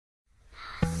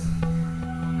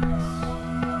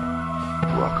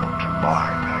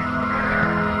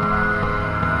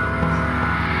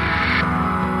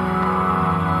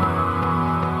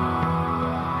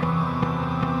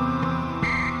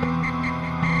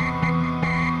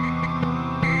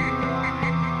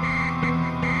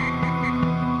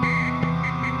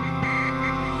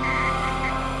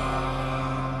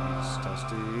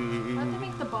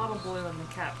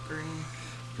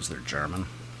Because they're German.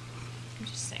 I'm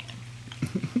just saying.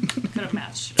 Could have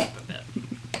matched it up a bit.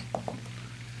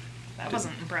 That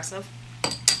wasn't impressive.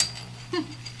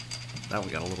 That we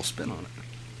got a little spin on it.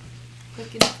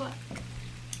 Click and clack.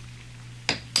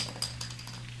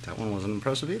 That one wasn't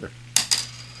impressive either.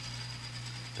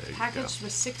 There you Packaged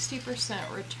with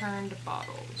 60% returned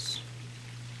bottles.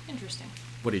 Interesting.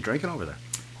 What are you drinking over there?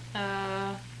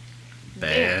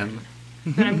 Bear.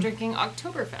 But I'm drinking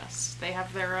Oktoberfest. They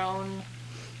have their own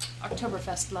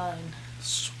Oktoberfest line.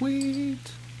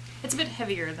 Sweet. It's a bit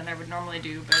heavier than I would normally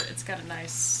do, but it's got a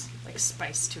nice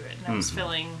spice to it. And I was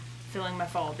filling my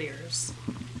fall beers.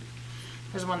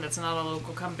 There's one that's not a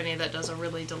local company that does a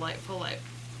really delightful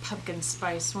pumpkin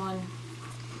spice one,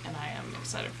 and I am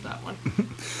excited for that one.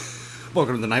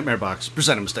 Welcome to the Nightmare Box.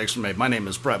 Presenting Mistakes Were Made. My name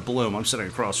is Brett Bloom. I'm sitting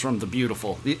across from the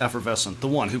beautiful, the effervescent, the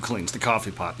one who cleans the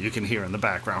coffee pot you can hear in the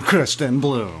background, Kristen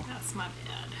Bloom. That's my bad.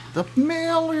 The $1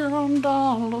 million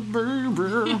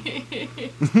baby.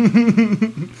 Do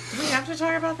we have to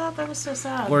talk about that? That was so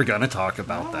sad. We're gonna talk I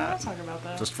about don't that. want to talk about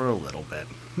that. Just for a little bit.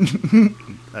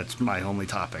 That's my only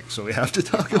topic, so we have to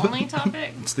talk about it. Only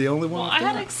topic? It's the only one. Well, I've I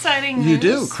had got. exciting news. You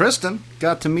do. Kristen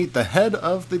got to meet the head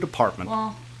of the department.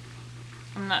 Well,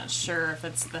 I'm not sure if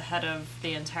it's the head of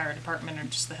the entire department or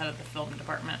just the head of the film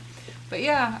department. But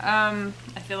yeah,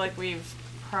 I feel like we've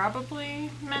probably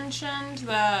mentioned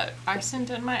that I sent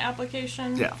in my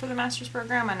application for the master's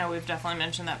program. I know we've definitely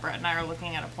mentioned that Brett and I are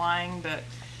looking at applying, but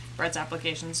Brett's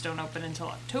applications don't open until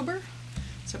October,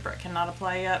 so Brett cannot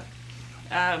apply yet.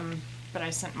 But I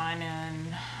sent mine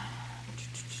in,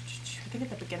 I think at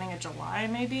the beginning of July,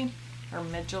 maybe, or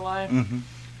mid-July. Mm-hmm.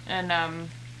 And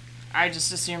I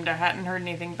just assumed I hadn't heard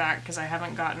anything back because I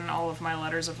haven't gotten all of my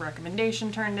letters of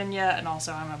recommendation turned in yet, and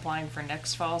also I'm applying for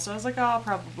next fall, so I was like, oh, I'll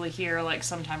probably hear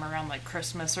sometime around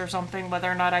Christmas or something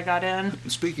whether or not I got in.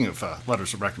 Speaking of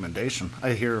letters of recommendation,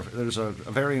 I hear there's a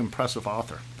very impressive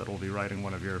author that will be writing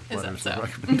one of your letters of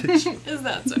recommendation. Is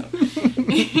that so?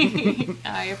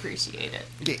 I appreciate it.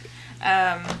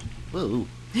 Yeah. Whoa.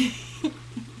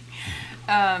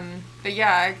 But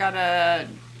yeah, I got a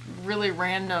really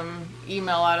random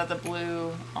email out of the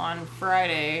blue on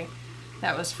Friday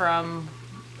that was from,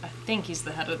 I think he's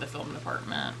the head of the film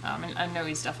department. And I know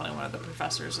he's definitely one of the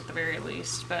professors at the very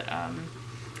least, but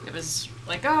it was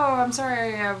like, oh, I'm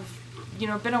sorry, I've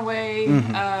been away.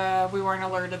 Mm-hmm. We weren't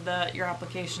alerted that your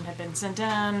application had been sent in.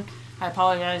 I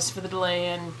apologize for the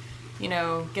delay in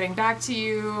getting back to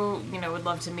you. Would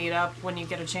love to meet up when you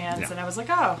get a chance. Yeah. And I was like,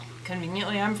 oh,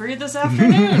 conveniently I'm free this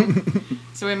afternoon.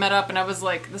 So we met up, and I was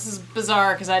like, this is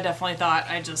bizarre, because I definitely thought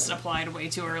I just applied way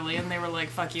too early, and they were like,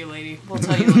 fuck you, lady. We'll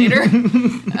tell you later.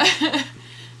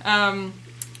 I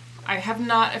have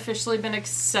not officially been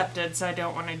accepted, so I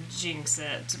don't want to jinx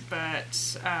it,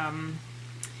 but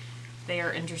they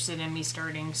are interested in me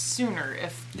starting sooner,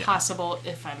 if possible,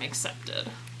 if I'm accepted.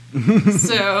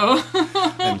 So...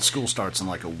 And school starts in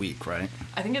a week, right?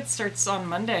 I think it starts on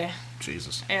Monday.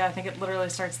 Jesus. Yeah, I think it literally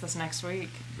starts this next week.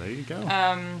 There you go.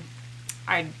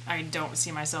 I don't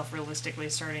see myself realistically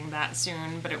starting that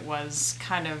soon, but it was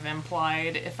kind of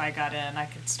implied if I got in, I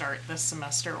could start this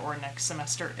semester or next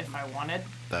semester if I wanted.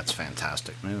 That's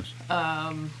fantastic news.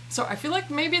 So I feel like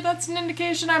maybe that's an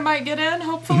indication I might get in,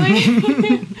 hopefully.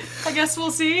 I guess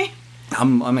we'll see.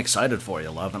 I'm excited for you,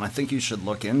 love, and I think you should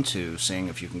look into seeing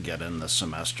if you can get in this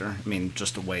semester. I mean,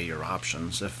 just to weigh your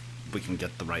options, if we can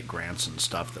get the right grants and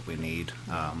stuff that we need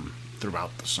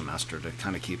throughout the semester to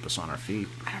kind of keep us on our feet.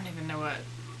 I don't even know what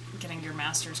getting your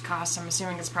master's costs. I'm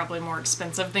assuming it's probably more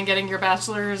expensive than getting your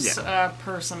bachelor's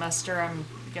per semester. I'm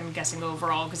guessing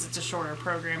overall, because it's a shorter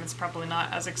program, it's probably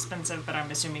not as expensive, but I'm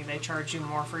assuming they charge you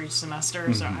more for each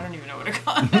semester, so I don't even know what it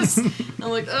costs. I'm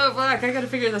like, oh, fuck, I gotta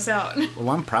figure this out. Well,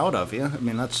 I'm proud of you. I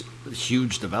mean, that's a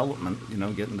huge development,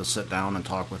 getting to sit down and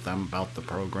talk with them about the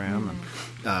program.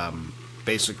 And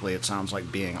basically, it sounds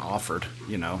like being offered,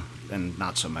 in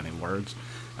not so many words,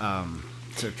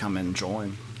 to come and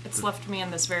join. It's left me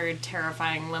in this very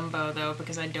terrifying limbo, though,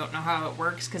 because I don't know how it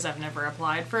works, because I've never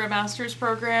applied for a master's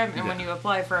program, and when you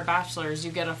apply for a bachelor's,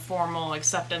 you get a formal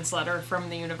acceptance letter from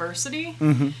the university.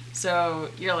 Mm-hmm. So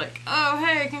you're like, oh,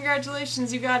 hey,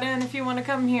 congratulations, you got in if you want to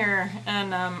come here.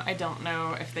 And I don't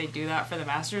know if they do that for the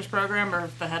master's program, or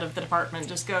if the head of the department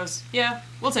just goes, yeah,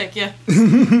 we'll take you.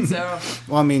 So.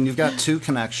 Well, I mean, you've got two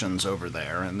connections over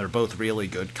there, and they're both really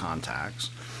good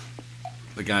contacts.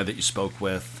 The guy that you spoke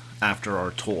with after our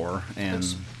tour,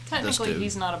 and technically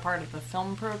he's not a part of the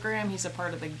film program, he's a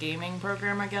part of the gaming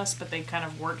program, I guess, but they kind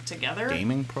of work together.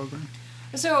 Gaming program?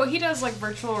 So he does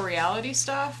virtual reality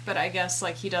stuff, but I guess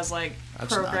he does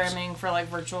That's programming nice. for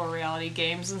virtual reality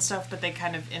games and stuff, but they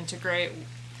kind of integrate.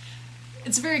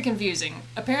 It's very confusing.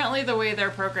 Apparently, the way their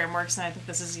program works, and I think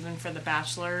this is even for the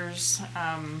bachelors,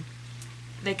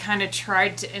 they kind of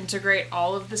tried to integrate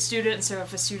all of the students. So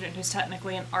if a student who's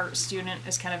technically an art student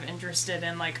is kind of interested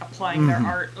in like applying their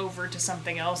art over to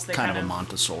something else, they kind of a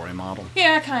Montessori model.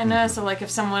 Yeah, kind of. So like if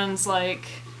someone's like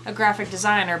a graphic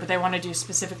designer, but they want to do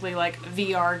specifically like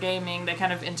VR gaming, they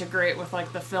kind of integrate with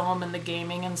like the film and the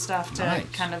gaming and stuff to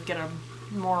kind of get a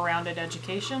more rounded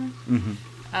education.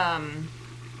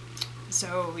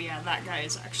 So yeah, that guy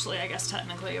is actually, I guess,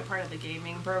 technically a part of the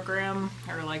gaming program,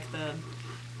 or like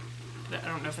I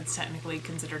don't know if it's technically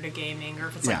considered a gaming or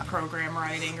if it's like program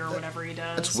writing or whatever he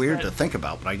does. It's weird to think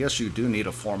about, but I guess you do need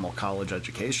a formal college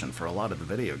education for a lot of the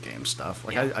video game stuff.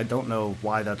 Like, I don't know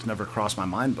why that's never crossed my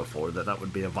mind before, that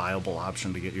would be a viable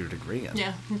option to get your degree in.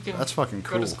 Yeah. That's fucking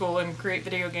cool. Go to school and create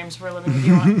video games for a living if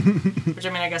you want. Which, I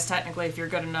mean, I guess technically if you're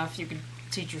good enough, you could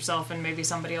teach yourself and maybe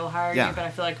somebody will hire you, but I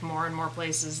feel like more and more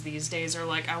places these days are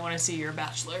like, I want to see your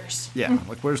bachelor's. Yeah,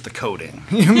 like where's the coding?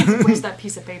 Where's that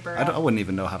piece of paper? I wouldn't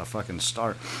even know how to fucking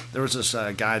start. There was this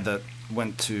guy that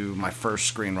went to my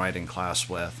first screenwriting class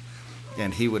with,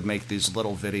 and he would make these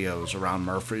little videos around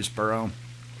Murfreesboro,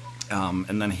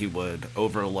 and then he would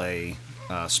overlay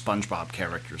SpongeBob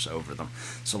characters over them.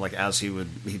 So like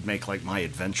he'd make like my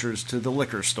adventures to the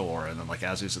liquor store, and then like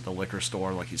as he's at the liquor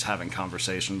store, like he's having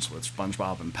conversations with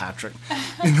SpongeBob and Patrick.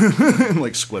 And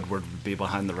like Squidward would be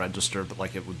behind the register, but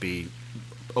like it would be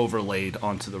overlaid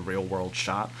onto the real world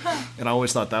shot. And I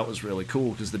always thought that was really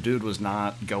cool because the dude was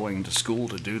not going to school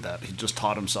to do that. He just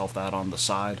taught himself that on the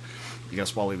side, I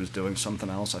guess, while he was doing something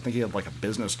else. I think he had like a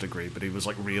business degree, but he was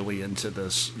like really into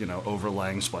this,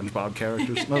 overlaying SpongeBob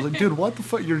characters. And I was like, dude, what the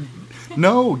fuck?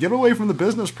 No, get away from the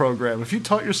business program. If you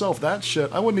taught yourself that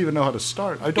shit, I wouldn't even know how to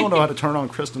start. I don't know how to turn on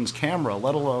Kristen's camera,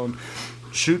 let alone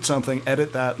shoot something,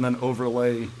 edit that, and then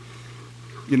overlay,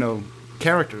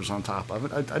 characters on top of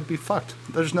it. I'd be fucked.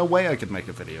 There's no way I could make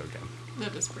a video game.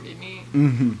 That is pretty neat.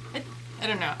 Mm-hmm. I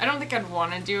don't know. I don't think I'd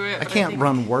want to do it. I can't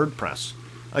run WordPress.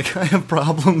 I have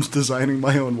problems designing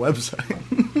my own website.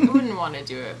 I wouldn't want to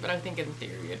do it, but I think in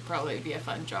theory it'd probably be a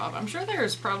fun job. I'm sure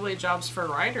there's probably jobs for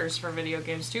writers for video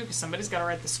games too, because somebody's got to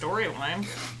write the storyline.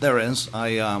 There is. I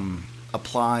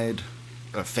applied.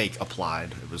 Fake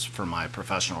applied. It was for my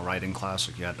professional writing class.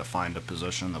 Like you had to find a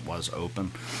position that was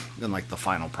open. Then like the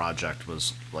final project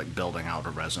was like building out a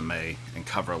resume and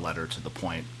cover letter to the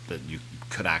point that you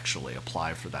could actually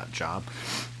apply for that job.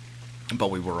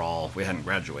 But we hadn't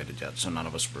graduated yet, so none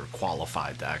of us were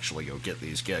qualified to actually go get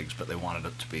these gigs, but they wanted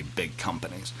it to be big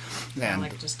companies. Yeah,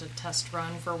 like just a test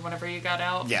run for whenever you got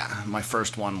out? Yeah, my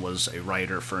first one was a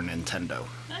writer for Nintendo.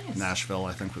 Nice. Nashville,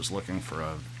 I think, was looking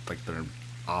for their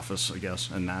office, I guess,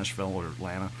 in Nashville or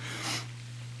Atlanta.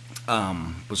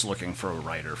 Was looking for a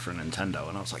writer for Nintendo,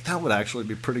 and I was like, that would actually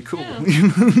be pretty cool.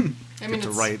 Yeah. I mean,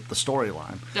 to write the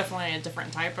storyline. Definitely a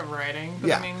different type of writing. But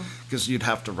yeah, because you'd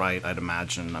have to write, I'd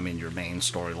imagine, your main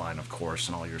storyline, of course,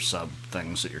 and all your sub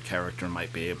things that your character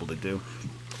might be able to do.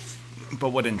 But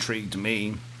what intrigued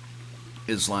me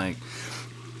is, like,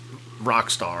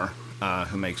 Rockstar,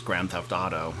 who makes Grand Theft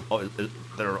Auto,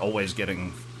 they're always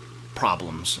getting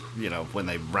problems, when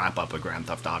they wrap up a Grand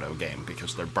Theft Auto game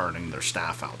because they're burning their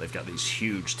staff out. They've got these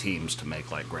huge teams to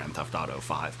make like Grand Theft Auto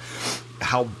 5.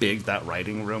 How big that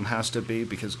writing room has to be,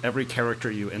 because every character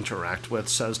you interact with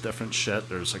says different shit.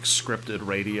 There's like scripted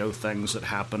radio things that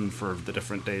happen for the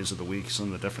different days of the weeks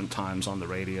and the different times on the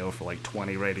radio for like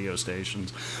 20 radio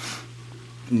stations.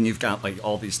 And you've got like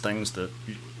all these things that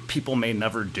people may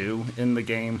never do in the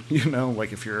game,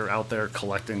 like if you're out there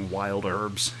collecting wild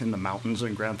herbs in the mountains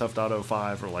in Grand Theft Auto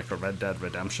 5 or like a Red Dead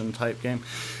Redemption type game,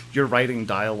 you're writing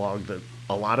dialogue that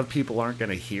a lot of people aren't going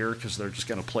to hear because they're just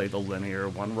going to play the linear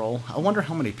one roll. I wonder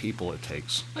how many people it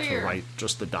takes to write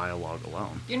just the dialogue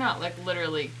alone. You're not like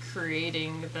literally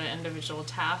creating the individual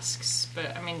tasks,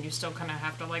 but I mean you still kind of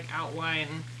have to like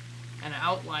outline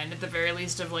at the very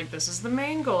least of like, this is the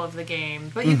main goal of the game,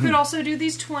 but you could also do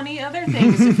these 20 other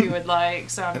things if you would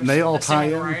like. So and they all tie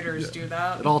in. Writers do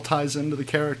that. It all ties into the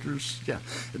characters. Yeah,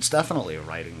 it's definitely a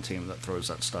writing team that throws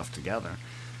that stuff together.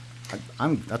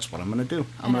 That's what I'm going to do.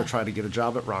 I'm going to try to get a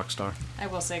job at Rockstar. I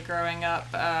will say, growing up,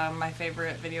 my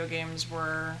favorite video games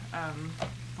were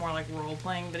more like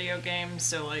role-playing video games.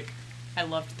 So like, I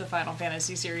loved the Final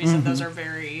Fantasy series, and those are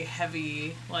very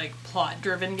heavy, like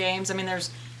plot-driven games. I mean, there's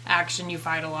action, you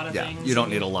fight a lot of things. You don't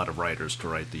need a lot of writers to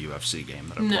write the UFC game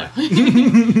that I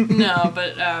play. No,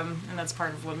 but and that's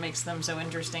part of what makes them so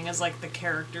interesting is like the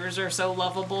characters are so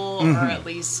lovable, or at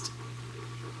least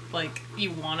like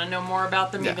you want to know more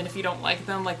about them even if you don't like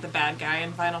them. Like the bad guy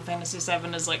in Final Fantasy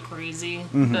VII is like crazy,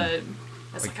 but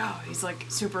It's like, oh, he's like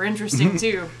super interesting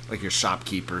too. Like your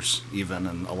shopkeepers, even,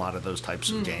 and a lot of those types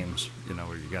of games, you know,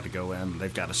 where you got to go in,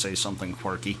 they've got to say something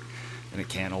quirky, and it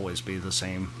can't always be the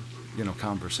same, you know,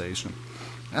 conversation.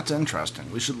 That's interesting.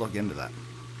 We should look into that.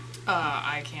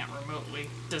 I can't remotely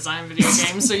design video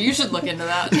games, so you should look into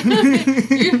that.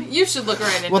 you should look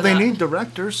right into that. Well, they need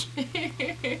directors.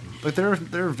 But they're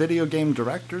video game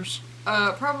directors.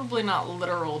 Probably not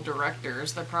literal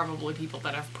directors. They're probably people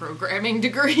that have programming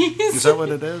degrees. Is that what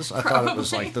it is? I thought it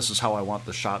was like, this is how I want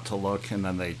the shot to look, and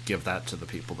then they give that to the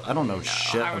people. I don't know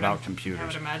shit about computers. I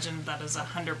would imagine that is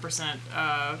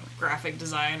 100% graphic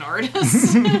design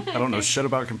artist. I don't know shit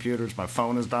about computers. My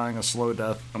phone is dying a slow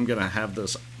death. I'm going to have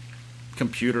this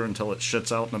computer until it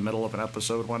shits out in the middle of an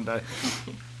episode one day.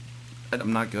 And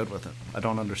I'm not good with it. I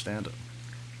don't understand it.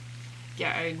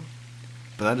 Yeah,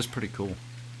 But that is pretty cool.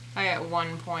 I at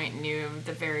one point knew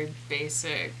the very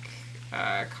basic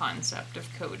concept of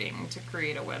coding to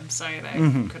create a website. I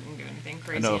couldn't do anything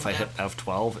crazy. I know if I hit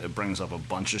F12, it brings up a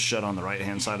bunch of shit on the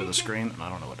right-hand side of the screen, and I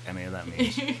don't know what any of that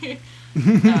means.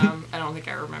 I don't think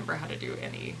I remember how to do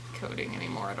any coding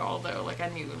anymore at all, though. Like, I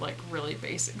knew, like, really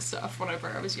basic stuff whenever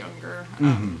I was younger.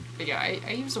 But yeah,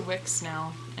 I use a Wix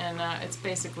now, and it's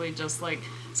basically just, like,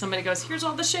 somebody goes, here's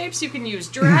all the shapes you can use,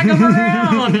 drag them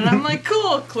around, and I'm like,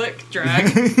 cool, click,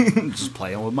 drag. Just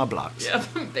playing with my blocks. Yep,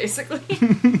 basically.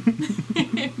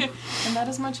 And that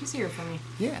is much easier for me.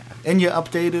 Yeah, and you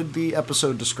updated the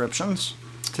episode descriptions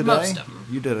today. Most of them.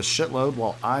 You did a shitload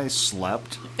while I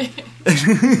slept.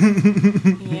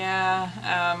 Yeah,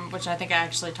 which I think I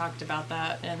actually talked about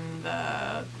that in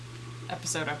the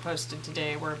episode I posted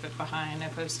today. We're a bit behind. I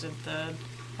posted the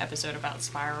episode about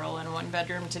Spiral in one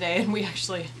bedroom today, and we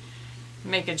actually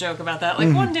make a joke about that.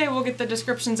 Like, one day we'll get the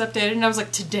descriptions updated, and I was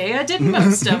like, today I did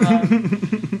most of them.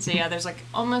 So yeah, there's like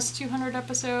almost 200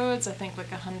 episodes. I think like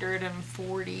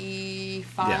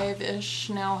 145-ish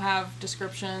now have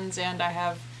descriptions, and I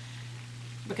have,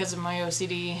 because of my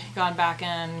OCD, gone back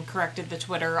and corrected the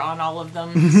Twitter on all of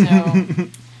them. So,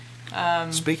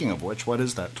 Speaking of which, what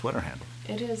is that Twitter handle?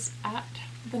 it is at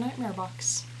the Nightmare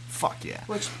Box, Fuck yeah.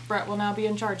 which Brett will now be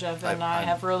in charge of, and I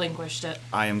have relinquished it.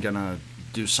 I am going to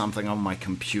do something on my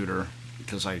computer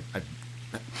because I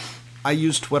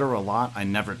use Twitter a lot. I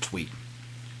never tweet.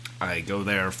 I go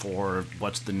there for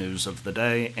what's the news of the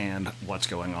day and what's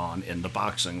going on in the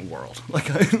boxing world. Like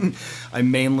I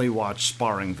mainly watch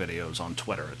sparring videos on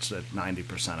Twitter. It's at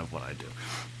 90% of what I do.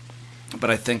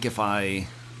 But I think if I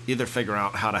either figure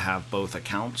out how to have both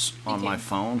accounts on my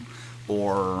phone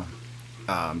or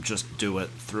just do it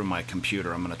through my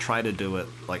computer, I'm going to try to do it,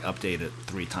 like update it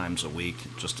 3 times a week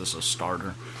just as a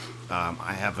starter.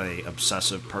 I have a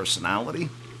obsessive personality,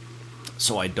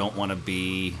 so I don't want to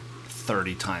be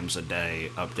 30 times a day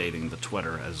updating the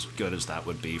Twitter, as good as that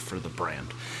would be for the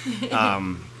brand.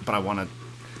 But I want to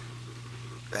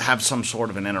have some sort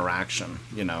of an interaction,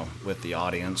 you know, with the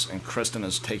audience. And Kristen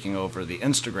is taking over the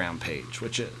Instagram page,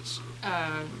 which is...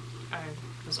 I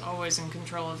was always in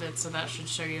control of it, so that should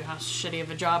show you how shitty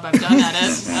of a job I've done at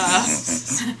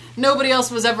it. Nobody else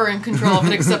was ever in control of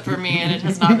it except for me, and it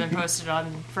has not been posted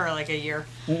on for like a year.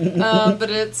 But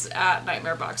it's at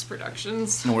Nightmare Box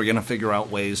Productions. And we're going to figure out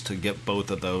ways to get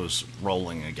both of those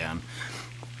rolling again,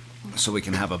 so we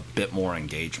can have a bit more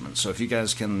engagement. So if you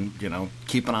guys can, you know,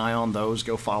 keep an eye on those,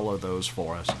 go follow those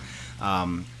for us.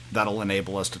 That'll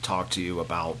enable us to talk to you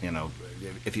about, you know,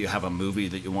 if you have a movie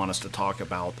that you want us to talk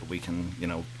about that we can, you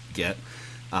know, get,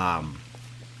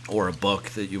 or a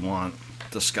book that you want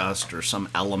discussed, or some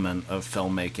element of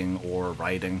filmmaking or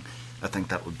writing. I think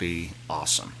that would be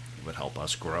awesome. It would help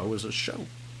us grow as a show.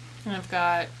 And I've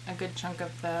got a good chunk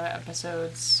of the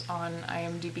episodes on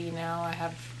IMDb now. I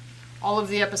have all of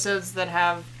the episodes that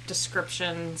have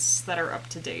descriptions that are up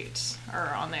to date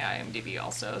are on the IMDb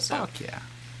also. So, fuck yeah.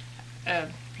 I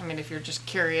mean, if you're just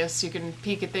curious, you can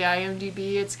peek at the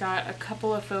IMDb. It's got a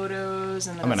couple of photos,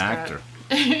 and then I'm an actor.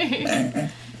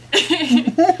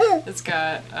 It's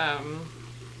got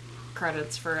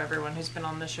credits for everyone who's been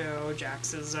on the show.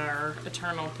 Jax is our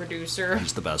eternal producer.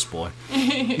 He's the best boy.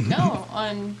 No,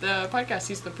 on the podcast,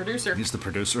 he's the producer. He's the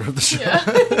producer of the show. Yeah,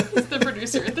 he's the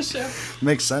producer of the show.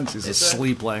 Makes sense. He's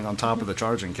asleep laying on top of the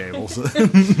charging cables. I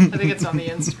think it's on the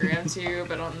Instagram too,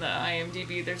 but on the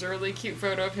IMDb, there's a really cute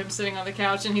photo of him sitting on the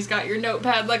couch, and he's got your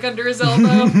notepad like under his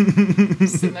elbow,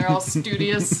 sitting there all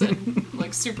studious and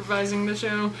like supervising the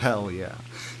show. Hell yeah.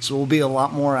 So we'll be a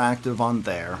lot more active on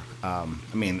there. I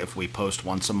mean, if we post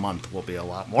once a month, we'll be a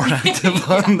lot more active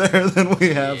on there than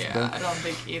we have been. I don't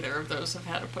think either of those have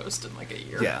had a post in like a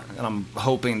year. Yeah, and I'm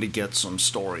hoping to get some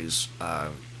stories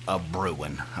up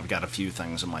brewing. I've got a few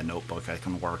things in my notebook I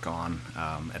can work on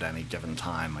at any given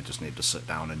time. I just need to sit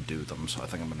down and do them. So I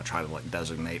think I'm going to try to like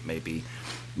designate maybe,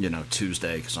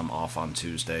 Tuesday, because I'm off on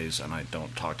Tuesdays and I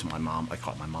don't talk to my mom. I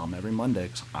call my mom every Monday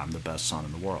because I'm the best son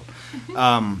in the world.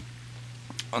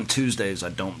 On Tuesdays, I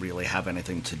don't really have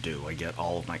anything to do. I get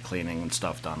all of my cleaning and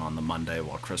stuff done on the Monday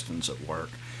while Kristen's at work.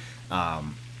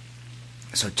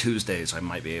 So Tuesdays, I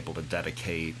might be able to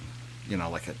dedicate,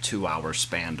 like a 2-hour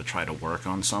span to try to work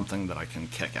on something that I can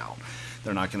kick out.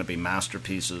 They're not going to be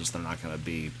masterpieces. They're not going to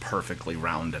be perfectly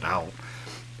rounded out.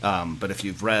 But if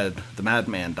you've read the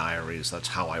Madman Diaries, that's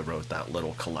how I wrote that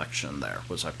little collection there,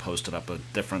 was I posted up a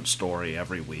different story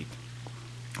every week,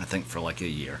 I think for like a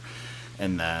year,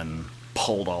 and then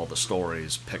pulled all the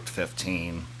stories, picked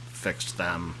 15, fixed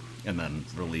them, and then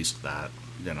released that,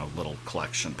 little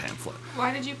collection pamphlet.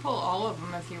 Why did you pull all of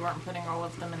them if you weren't putting all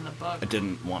of them in the book? I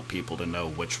didn't want people to know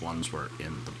which ones were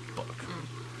in the book.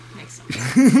 Makes sense.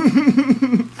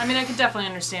 I mean, I could definitely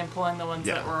understand pulling the ones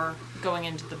that were going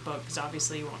into the book, because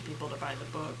obviously you want people to buy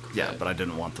the book. Yeah, but I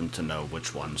didn't want them to know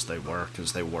which ones they were,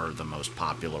 because they were the most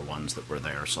popular ones that were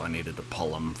there, so I needed to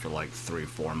pull them for like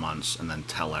 3-4 months and then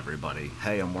tell everybody,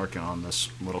 hey, I'm working on this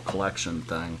little collection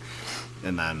thing.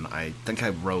 And then I think I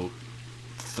wrote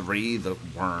 3 that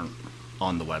weren't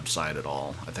on the website at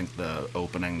all. I think the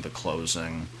opening, the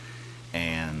closing,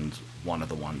 and one of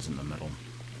the ones in the middle.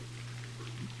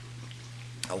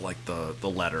 Like the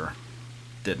letter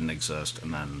didn't exist,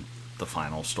 and then the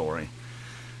final story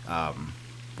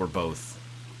were both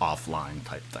offline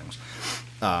type things.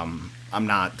 I'm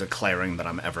not declaring that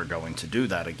I'm ever going to do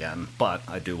that again, but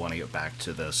I do want to get back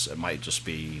to this. It might just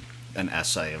be an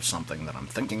essay of something that I'm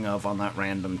thinking of on that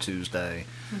random Tuesday,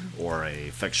 or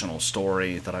a fictional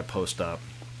story that I post up.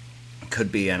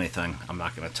 Could be anything. I'm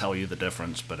not going to tell you the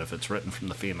difference, but if it's written from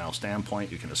the female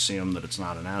standpoint, you can assume that it's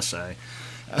not an essay.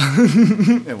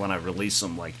 And when I release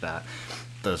them like that,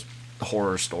 the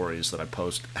horror stories that I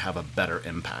post have a better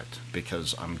impact,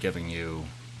 because I'm giving you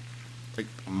like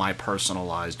my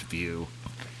personalized view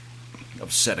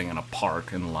of sitting in a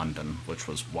park in London, which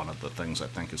was one of the things I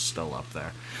think is still up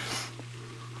there,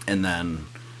 and then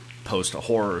post a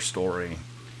horror story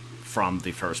from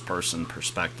the first person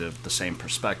perspective, the same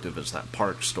perspective as that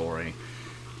park story,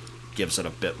 gives it a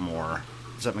bit more.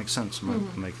 Does that make sense? Am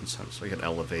I making sense? Like, it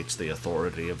elevates the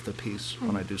authority of the piece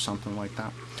when I do something like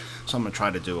that. So I'm going to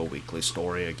try to do a weekly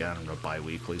story again, or a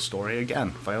bi-weekly story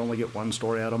again. If I only get one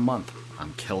story out a month,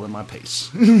 I'm killing my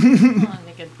pace. Well, I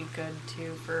think it'd be good,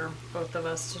 too, for both of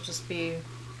us to just be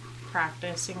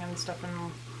practicing and stuff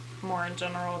and more in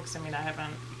general, because, I mean, I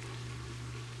haven't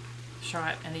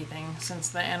shot anything since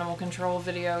the animal control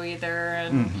video either,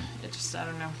 and it just, I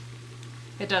don't know.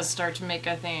 It does start to make,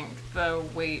 I think, the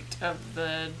weight of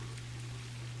the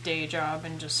day job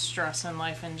and just stress in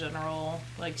life in general,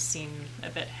 like, seem a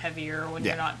bit heavier when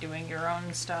you're not doing your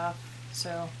own stuff.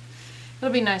 So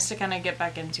it'll be nice to kind of get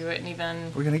back into it, and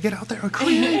even... We're going to get out there and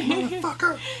create,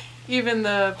 motherfucker! Even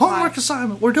the... Homework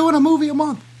assignment! We're doing a movie a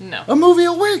month! No. A movie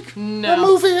a week! No. A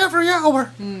movie every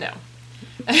hour! No.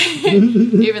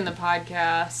 Even the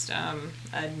podcast,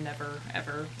 I'd never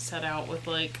ever set out with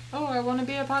like, oh, I want to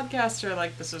be a podcaster.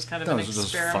 Like, this was kind of an experiment. This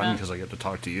is just fun because I get to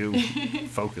talk to you,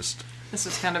 focused. This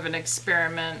was kind of an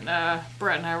experiment.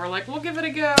 Brett and I were like, we'll give it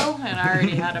a go, and I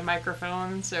already had a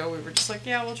microphone, so we were just like,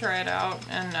 yeah, we'll try it out.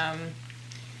 And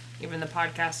even the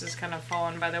podcast has kind of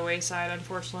fallen by the wayside,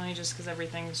 unfortunately, just because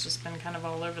everything's just been kind of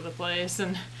all over the place,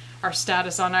 and our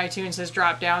status on iTunes has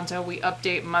dropped down till we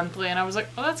update monthly, and I was like,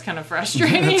 oh, that's kind of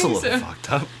frustrating. That's a little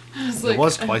fucked up. It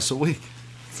was twice a week.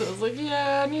 So I was like,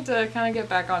 yeah, I need to kind of get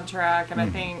back on track, and I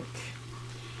think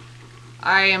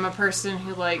I am a person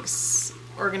who likes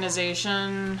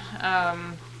organization,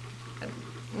 not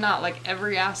like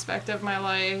every aspect of my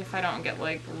life. I don't get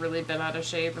like really bent out of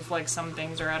shape if like some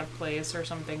things are out of place or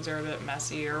some things are a bit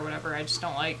messy or whatever. I just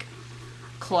don't like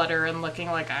clutter and looking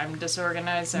like I'm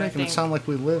disorganized. You're making it sound like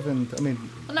we live in, I mean,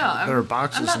 there are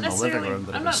boxes in the living room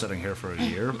that have been sitting here for a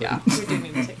year. But... Yeah, we do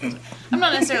need to take those. I'm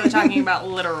not necessarily talking about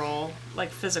literal, like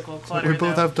physical clutter. We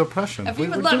both have depression. If you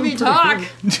would let me talk.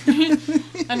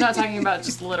 I'm not talking about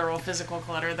just literal physical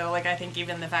clutter, though. Like, I think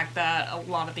even the fact that a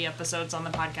lot of the episodes on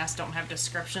the podcast don't have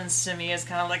descriptions to me is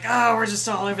kind of like, oh, we're just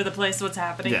all over the place. What's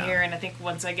happening here? And I think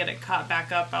once I get it caught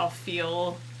back up, I'll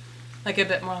feel like a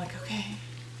bit more like, okay,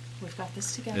 we've got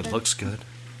this together. It looks good.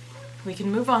 We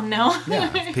can move on now.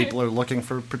 Yeah, if people are looking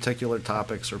for particular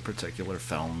topics or particular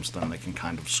films, then they can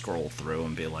kind of scroll through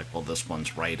and be like, well, this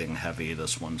one's writing heavy,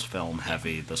 this one's film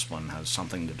heavy, this one has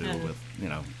something to do with,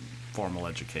 formal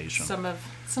education. Some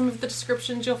of the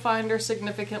descriptions you'll find are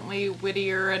significantly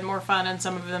wittier and more fun, and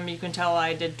some of them you can tell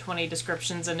I did 20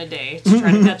 descriptions in a day to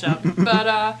try to catch up.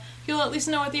 But you'll at least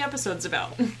know what the episode's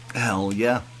about. Hell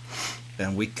yeah.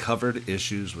 And we covered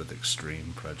issues with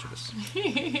extreme prejudice. I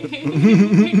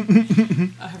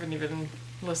haven't even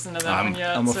listened to that one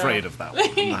yet. I'm afraid of that one.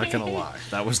 I'm not going to lie.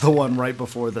 That was the one right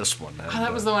before this one. And,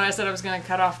 that was the one I said I was going to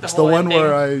cut off the it's whole the one ending.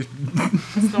 where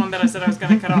It's the one that I said I was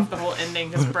going to cut off the whole ending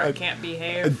because Brett can't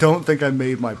behave. I don't think I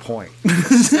made my point.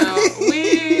 So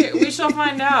we shall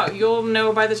find out. You'll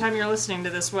know by the time you're listening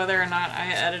to this whether or not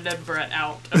I edited Brett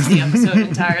out of the episode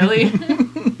entirely.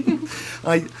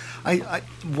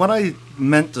 What I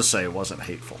meant to say wasn't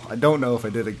hateful. I don't know if I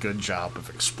did a good job of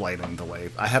explaining the way.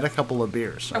 I had a couple of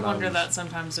beers. I wonder that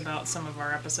sometimes about some of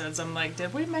our episodes. I'm like,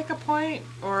 did we make a point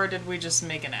or did we just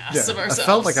make an ass of ourselves? I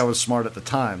felt like I was smart at the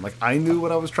time. Like I knew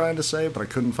what I was trying to say, but I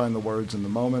couldn't find the words in the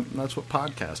moment, and that's what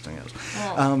podcasting is.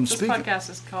 Well, this podcast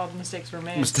is called Mistakes Were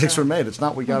Made. Mistakes were made. It's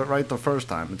not we got it right the first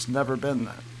time. It's never been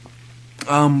that.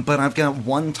 But I've got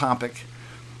one topic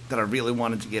that I really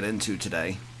wanted to get into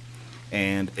today.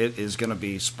 And it is going to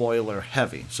be spoiler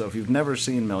heavy. So if you've never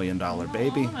seen $1 Million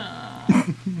Baby,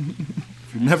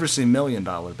 if you've never seen $1 Million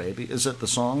Baby, is it the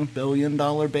song $1 Billion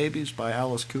Babies by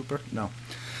Alice Cooper? No.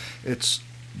 It's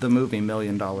the movie $1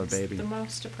 Million Baby. The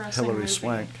most depressing Hilary movie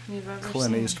Swank, you've ever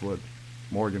Clint seen. Eastwood,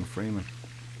 Morgan Freeman.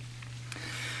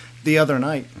 The other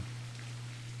night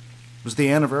was the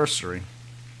anniversary.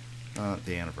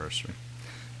 It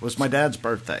was my dad's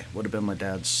birthday. Would have been my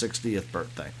dad's 60th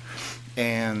birthday.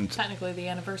 And technically the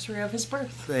anniversary of his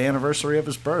birth. The anniversary of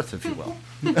his birth, if you will.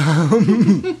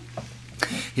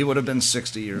 He would have been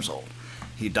 60 years old.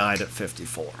 He died at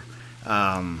 54.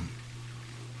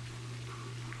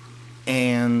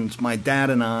 And my dad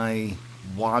and I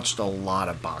watched a lot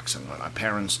of boxing. When my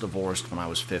parents divorced when I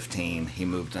was 15, he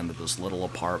moved into this little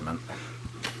apartment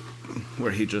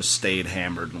where he just stayed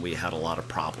hammered, and we had a lot of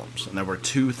problems. And there were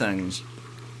two things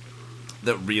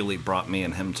that really brought me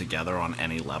and him together on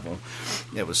any level.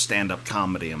 It was stand-up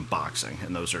comedy and boxing,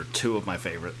 and those are two of my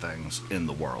favorite things in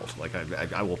the world. Like,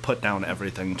 I will put down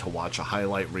everything to watch a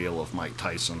highlight reel of Mike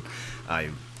Tyson. I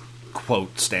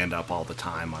quote stand-up all the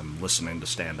time. I'm listening to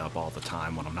stand-up all the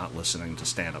time. When I'm not listening to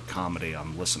stand-up comedy,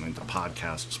 I'm listening to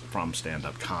podcasts from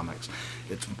stand-up comics.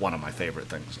 It's one of my favorite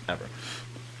things ever.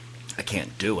 I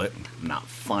can't do it. I'm not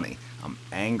funny. I'm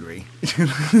angry.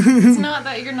 It's not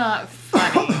that you're not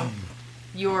funny.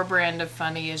 Your brand of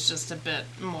funny is just a bit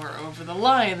more over the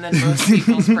line than most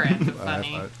people's brand of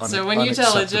funny. So when you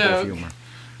tell a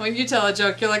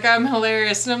joke, you're like, I'm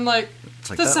hilarious, and I'm like,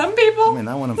 to some people. I mean,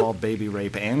 that one involved baby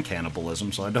rape and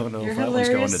cannibalism, so I don't know if that one's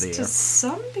going to the air. To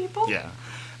some people. Yeah.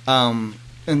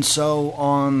 And so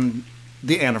on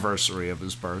the anniversary of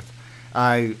his birth,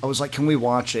 I was like, can we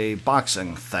watch a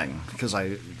boxing thing? Because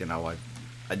I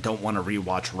don't want to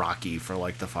rewatch Rocky for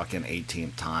like the fucking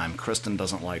 18th time. Kristen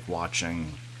doesn't like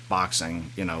watching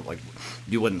boxing. Like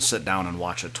you wouldn't sit down and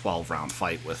watch a 12-round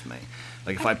fight with me.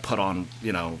 Like if I put on,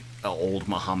 an old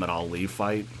Muhammad Ali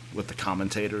fight with the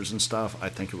commentators and stuff, I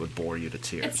think it would bore you to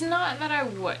tears. It's not that I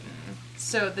wouldn't.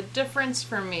 So the difference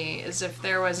for me is if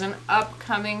there was an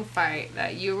upcoming fight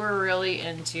that you were really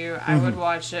into, I would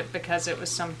watch it because it was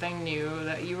something new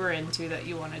that you were into that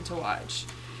you wanted to watch.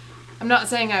 I'm not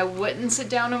saying I wouldn't sit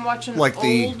down and watch an like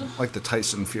old... the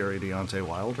Tyson Fury Deontay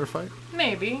Wilder fight?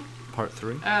 Maybe. Part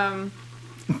 3? I'm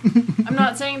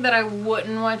not saying that I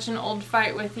wouldn't watch an old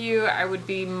fight with you. I would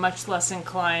be much less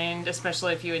inclined,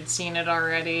 especially if you had seen it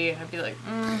already. I'd be like,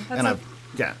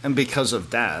 and because of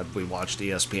Dad, we watched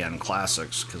ESPN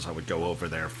Classics, because I would go over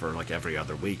there for like every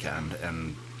other weekend,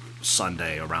 and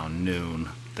Sunday around noon,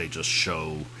 they just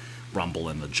show Rumble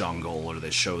in the Jungle, or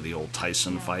they show the old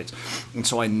Tyson fights. And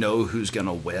so I know who's going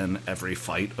to win every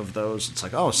fight of those. It's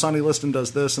like, oh, Sonny Liston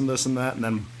does this and this and that, and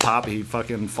then pop, he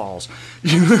fucking falls.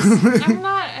 I'm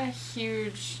not a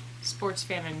huge sports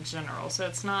fan in general, so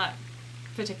it's not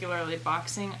particularly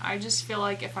boxing. I just feel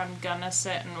like if I'm gonna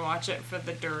sit and watch it for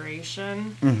the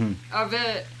duration of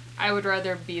it, I would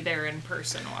rather be there in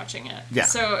person watching it. Yeah.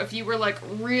 So if you were like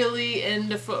really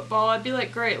into football, I'd be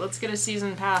like, great, let's get a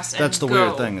season pass and That's the go.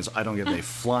 weird thing, is I don't give a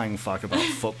flying fuck about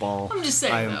football. I'm just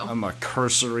saying, though. I'm a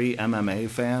cursory MMA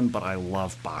fan, but I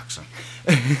love boxing.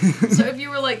 So if you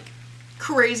were like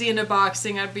crazy into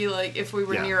boxing, I'd be like, if we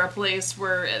were near a place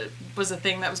where it was a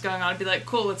thing that was going on, I'd be like,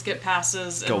 cool, let's get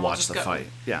passes and go we'll watch just the go. fight.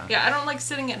 Yeah. Yeah, I don't like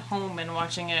sitting at home and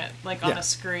watching it like on a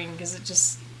screen, because it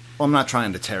just... Well, I'm not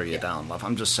trying to tear you down, love.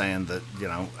 I'm just saying that,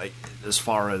 as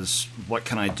far as what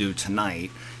can I do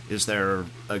tonight, is there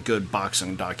a good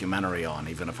boxing documentary on,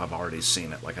 even if I've already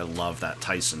seen it? Like, I love that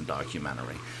Tyson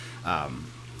documentary.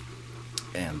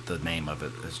 and the name of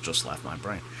it has just left my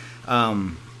brain.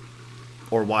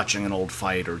 Or watching an old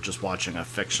fight, or just watching a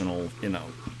fictional,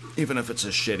 even if it's a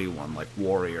shitty one like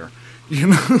Warrior,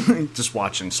 just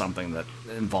watching something that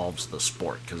involves the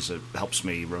sport, because it helps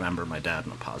me remember my dad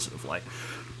in a positive light.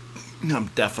 I'm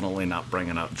definitely not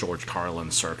bringing up George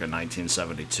Carlin circa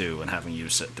 1972 and having you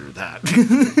sit through that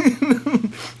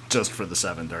just for the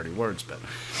 7 dirty words bit.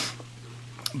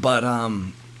 But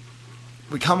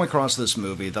we come across this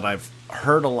movie that I've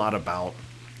heard a lot about.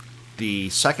 The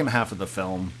second half of the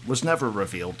film was never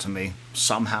revealed to me.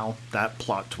 Somehow, that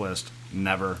plot twist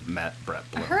never met Brett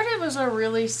Bloom. I heard it was a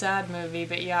really sad movie,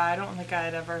 but yeah, I don't think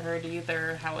I'd ever heard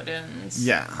either how it ends.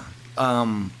 Yeah.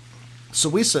 So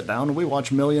we sit down and we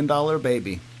watch $1 Million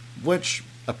Baby, which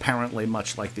apparently,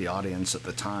 much like the audience at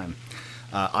the time,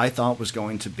 I thought was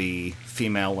going to be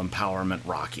female empowerment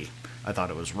Rocky. I thought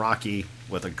it was Rocky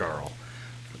with a girl,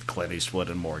 with Clint Eastwood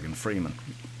and Morgan Freeman.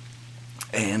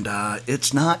 And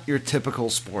it's not your typical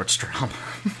sports drama.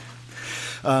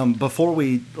 Before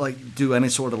we do any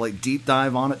sort of deep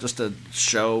dive on it, just to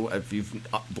show if you've,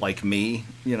 like me,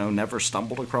 never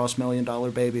stumbled across $1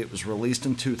 Million Baby, it was released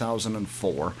in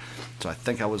 2004. So I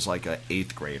think I was like an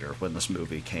 8th grader when this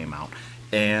movie came out.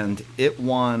 And it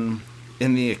won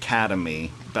in the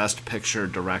Academy Best Picture,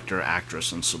 Director,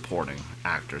 Actress, and Supporting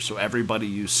Actor. So everybody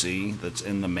you see that's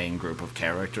in the main group of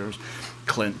characters,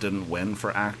 Clint didn't win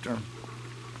for actor.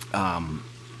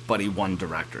 But he won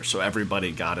director, so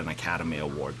everybody got an Academy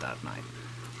Award that night.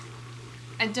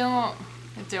 I don't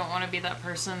want to be that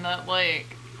person that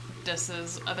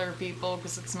disses other people,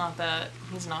 because it's not that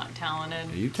he's not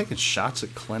talented. Are you taking shots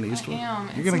at Clint Eastwood? I am.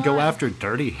 You're gonna go after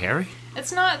Dirty Harry?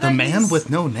 It's not that the man with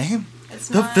no name. It's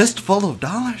the not, fistful of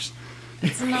dollars.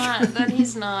 It's not that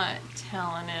he's not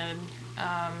talented,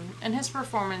 and his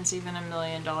performance, even in $1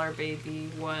 Million Baby,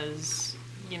 was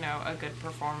a good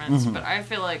performance. Mm-hmm. But I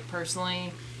feel like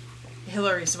personally,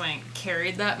 Hilary Swank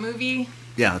carried that movie.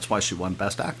 Yeah, that's why she won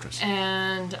Best Actress.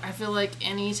 And I feel like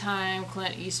anytime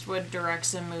Clint Eastwood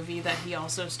directs a movie that he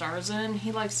also stars in,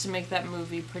 he likes to make that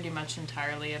movie pretty much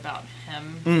entirely about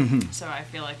him. Mm-hmm. So I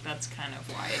feel like that's kind of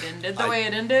why it ended the way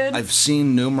it ended. I've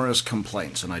seen numerous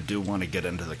complaints, and I do want to get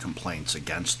into the complaints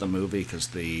against the movie, because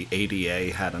the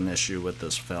ADA had an issue with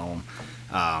this film.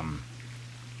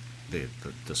 The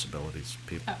disabilities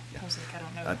people. Oh, yeah. I was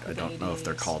like, I don't know if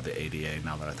they're called the ADA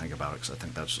now that I think about it, because I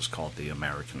think that's just called the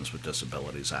Americans with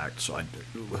Disabilities Act. So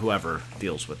whoever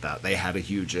deals with that, they had a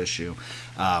huge issue.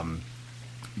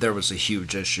 There was a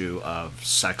huge issue of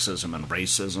sexism and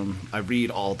racism. I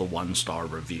read all the 1-star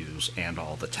reviews and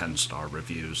all the 10-star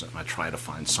reviews, and I try to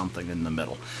find something in the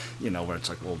middle, where it's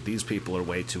like, well, these people are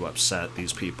way too upset,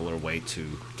 these people are way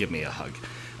too give me a hug.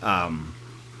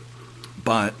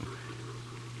 But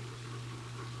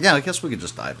yeah, I guess we could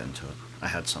just dive into it. I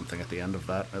had something at the end of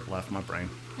that. It left my brain.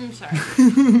 I'm sorry.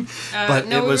 But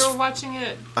no, it was, we were watching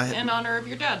it in honor of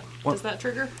your dad. What? Does that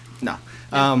trigger? No.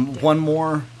 One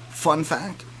more fun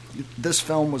fact. This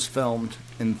film was filmed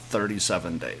in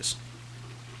 37 days.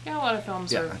 Yeah, a lot of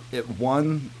films are. It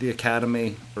won the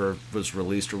Academy, or was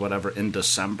released or whatever, in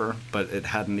December, but it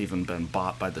hadn't even been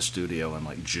bought by the studio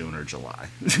in June or July.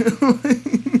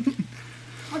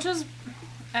 Which is...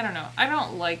 I don't know. I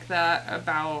don't like that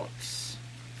about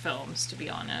films, to be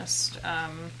honest.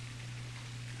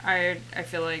 I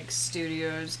feel like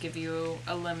studios give you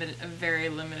a very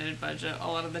limited budget a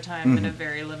lot of the time, and a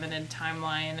very limited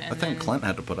timeline. And I think Clint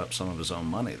had to put up some of his own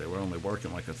money. They were only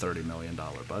working a $30 million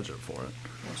budget for it.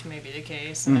 Which may be the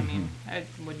case. And I mean, I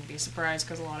wouldn't be surprised,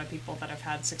 because a lot of people that have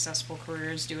had successful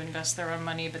careers do invest their own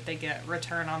money, but they get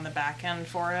return on the back end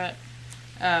for it.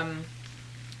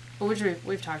 Which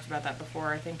we've talked about that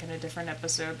before, I think, in a different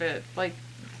episode, but,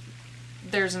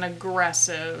 there's an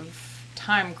aggressive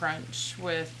time crunch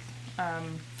with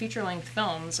feature-length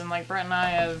films, and, Brett and I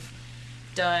have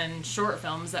done short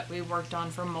films that we worked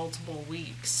on for multiple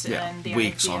weeks. Yeah, and the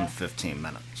weeks idea, on 15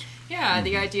 minutes. Yeah,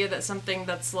 the idea that something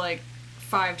that's,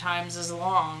 5 times as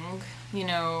long,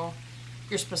 you're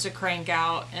supposed to crank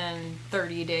out in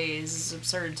 30 days is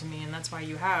absurd to me, and that's why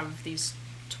you have these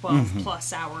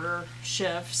 12-plus hour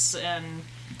shifts and...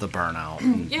 The burnout.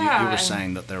 And yeah. You were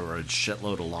saying that there were a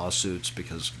shitload of lawsuits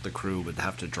because the crew would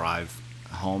have to drive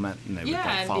home and they would fall asleep.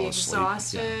 Yeah, and be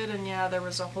exhausted, and there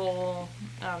was a whole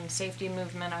safety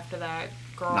movement after that.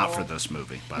 Girl... Not for this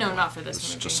movie, by the way. No, not for this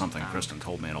movie. It's just something Kristen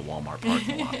told me in a Walmart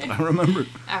parking lot that I remembered.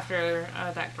 After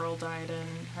that girl died,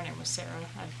 and her name was Sarah.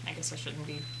 I guess I shouldn't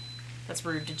be... That's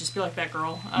rude to just be like that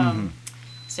girl.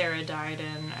 Sarah died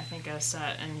in, I think, a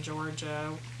set in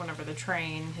Georgia whenever the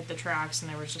train hit the tracks,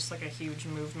 and there was just a huge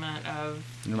movement of...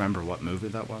 You remember what movie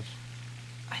that was?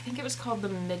 I think it was called The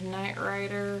Midnight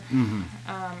Rider.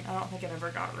 I don't think it ever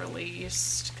got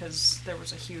released because there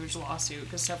was a huge lawsuit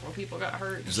because several people got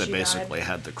hurt. Because they basically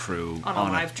had the crew on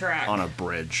a live track. On a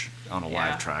bridge, on a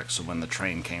live track. So when the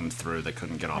train came through, they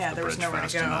couldn't get off the bridge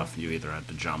fast enough. You either had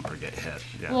to jump or get hit.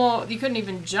 Yeah. Well, you couldn't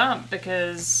even jump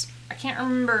because I can't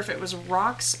remember if it was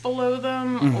rocks below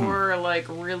them or like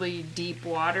really deep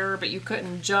water, but you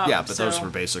couldn't jump. Yeah, but those were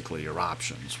basically your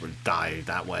options: would die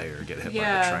that way or get hit by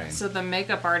the train. So the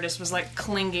makeup artist was like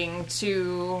clinging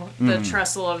to the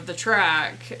trestle of the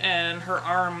track, and her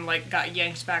arm like got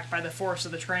yanked back by the force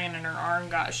of the train, and her arm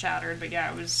got shattered. But yeah,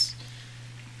 it was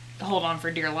hold on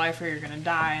for dear life or you're gonna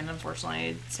die, and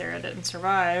unfortunately Sarah didn't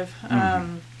survive.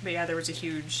 But yeah, there was a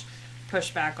huge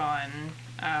pushback on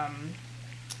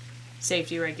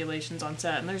safety regulations on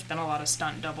set, and there's been a lot of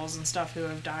stunt doubles and stuff who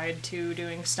have died too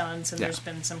doing stunts, and there's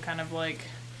been some kind of like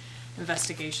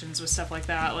investigations with stuff like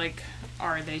that, like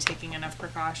are they taking enough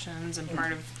precautions, and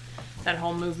part of that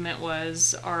whole movement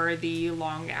was, are the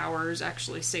long hours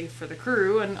actually safe for the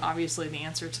crew, and obviously the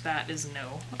answer to that is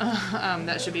no.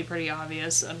 That should be pretty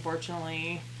obvious.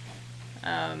 Unfortunately,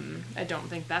 I don't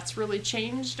think that's really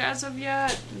changed as of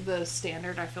yet. The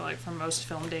standard, I feel like, for most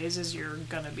film days is you're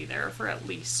gonna be there for at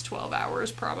least 12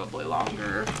 hours, probably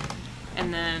longer.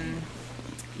 And then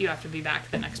you have to be back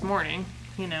the next morning,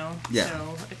 you know? Yeah.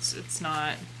 So it's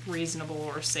not reasonable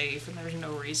or safe, and there's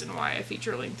no reason why a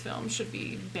feature-length film should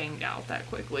be banged out that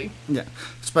quickly. Yeah,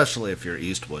 especially if you're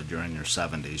Eastwood, you're in your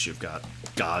 70s, you've got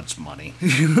God's money.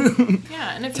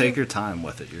 Yeah, and if Take your time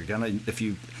with it. You're gonna,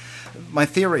 my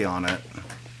theory on it,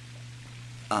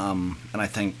 and I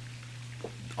think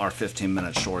our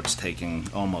 15-minute shorts taking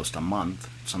almost a month,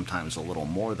 sometimes a little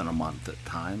more than a month at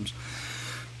times,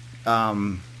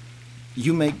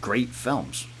 you make great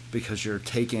films because you're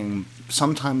taking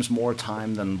sometimes more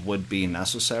time than would be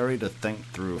necessary to think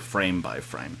through frame by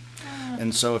frame.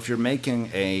 And so if you're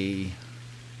making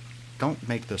don't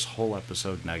make this whole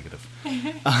episode negative.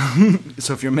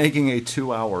 So if you're making a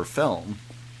 2-hour film,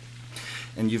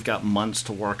 and you've got months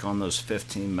to work on those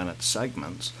 15-minute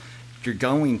segments, you're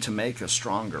going to make a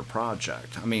stronger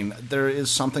project. I mean, there is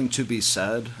something to be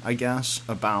said, I guess,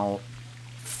 about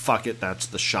fuck it, that's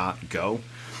the shot, go.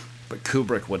 But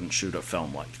Kubrick wouldn't shoot a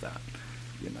film like that,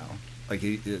 you know? Like,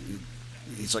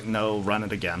 he's like, no, run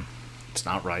it again. It's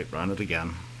not right, run it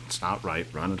again. It's not right,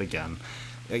 run it again.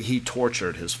 He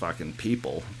tortured his fucking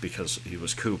people because he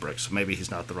was Kubrick, so maybe he's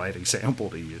not the right example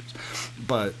to use.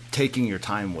 But taking your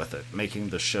time with it, making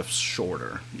the shifts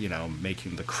shorter, you know,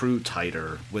 making the crew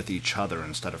tighter with each other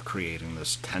instead of creating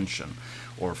this tension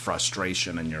or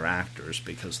frustration in your actors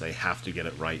because they have to get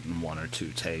it right in 1 or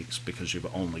 2 takes because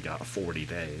you've only got 40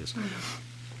 days.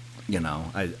 You know,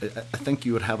 I think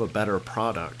you would have a better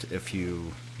product if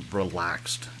you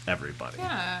relaxed everybody.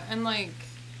 Yeah, and like,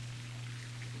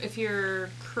 if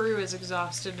your crew is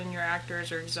exhausted and your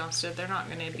actors are exhausted, they're not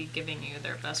going to be giving you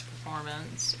their best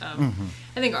performance. I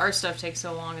think our stuff takes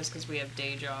so long is because we have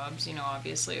day jobs. You know,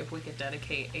 obviously, if we could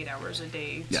dedicate 8 hours a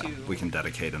day to... Yeah, we can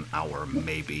dedicate an hour,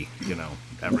 maybe, you know,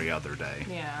 every other day.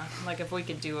 Yeah, like if we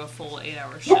could do a full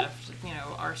 8-hour shift, you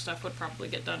know, our stuff would probably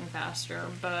get done faster.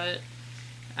 But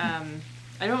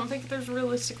I don't think there's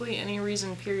realistically any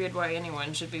reason, period, why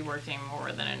anyone should be working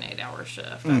more than an 8-hour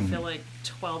shift. I feel like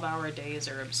 12-hour days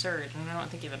are absurd, and I don't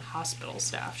think even hospital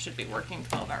staff should be working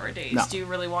 12-hour days. No. Do you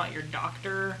really want your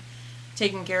doctor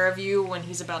taking care of you when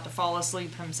he's about to fall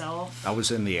asleep himself? I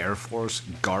was in the Air Force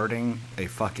guarding a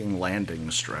fucking landing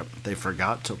strip. They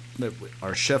forgot to...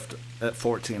 Our shift at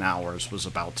 14 hours was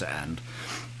about to end.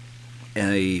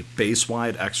 And a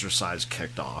base-wide exercise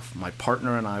kicked off. My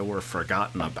partner and I were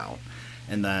forgotten about.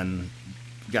 And then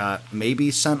got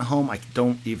maybe sent home, I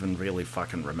don't even really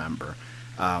fucking remember,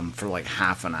 for like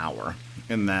half an hour.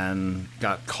 And then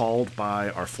got called by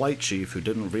our flight chief, who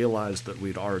didn't realize that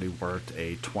we'd already worked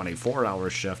a 24-hour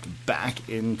shift, back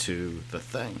into the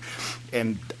thing.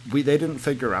 And they didn't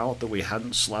figure out that we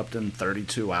hadn't slept in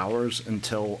 32 hours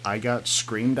until I got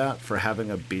screamed at for having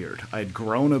a beard. I'd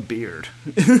grown a beard.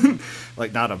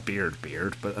 Like, not a beard,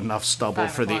 but enough stubble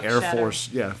for the Air Force.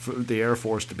 Yeah, for the Air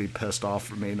Force to be pissed off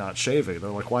for me not shaving. They're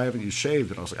like, why haven't you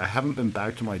shaved? And I was like, I haven't been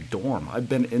back to my dorm. I've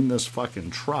been in this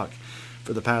fucking truck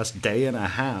for the past day and a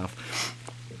half,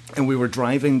 and we were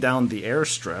driving down the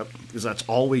airstrip because that's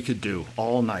all we could do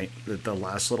all night. The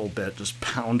last little bit, just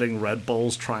pounding Red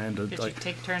Bulls, trying to... Did you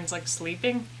take turns like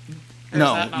sleeping? Or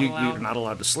no, you're not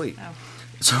allowed to sleep. Oh.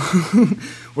 So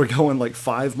we're going like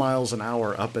 5 miles an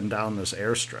hour up and down this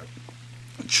airstrip,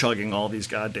 chugging all these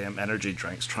goddamn energy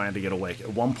drinks, trying to get awake.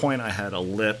 At one point, I had a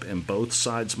lip in both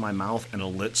sides of my mouth and a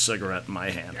lit cigarette in my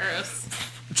hand. Gross.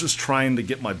 just trying to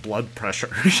get my blood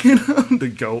pressure, you know, to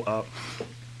go up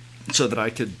so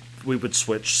that we would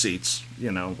switch seats,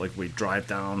 you know, like we'd drive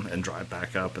down and drive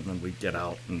back up, and then we'd get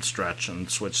out and stretch and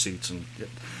switch seats and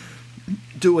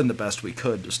doing the best we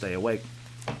could to stay awake.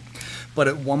 But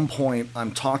at one point,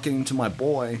 I'm talking to my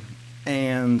boy,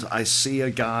 and I see a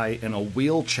guy in a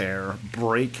wheelchair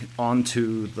break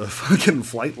onto the fucking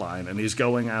flight line, and he's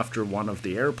going after one of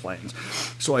the airplanes.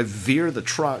 So I veer the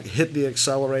truck, hit the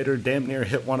accelerator, damn near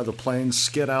hit one of the planes,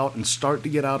 skid out, and start to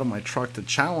get out of my truck to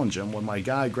challenge him when my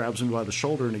guy grabs me by the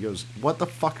shoulder and he goes, "What the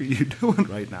fuck are you doing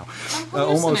right now?" I'm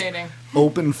hallucinating. Almost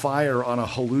open fire on a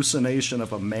hallucination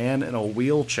of a man in a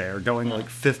wheelchair going like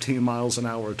 15 miles an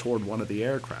hour toward one of the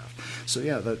aircraft. So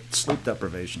yeah, that sleep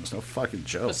deprivation is no fucking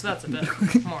joke. So that's a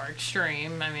bit more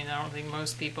extreme. I mean, I don't think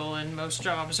most people in most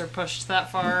jobs are pushed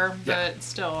that far, but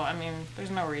still, I mean, there's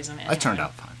no reason. Anyway. I turned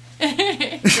out fine.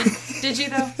 Did you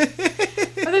though?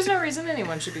 But there's no reason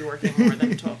anyone should be working more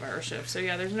than 12-hour shifts. So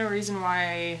yeah, there's no reason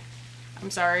why.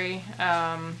 I'm sorry.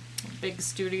 Big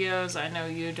studios, I know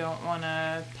you don't want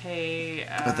to pay.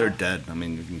 But they're dead. I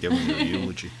mean, you can give them your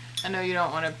eulogy. I know you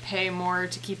don't want to pay more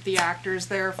to keep the actors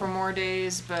there for more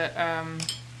days, but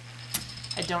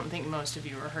I don't think most of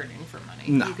you are hurting for money.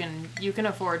 No. You can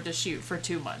afford to shoot for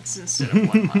 2 months instead of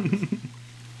 1 month.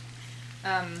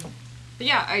 But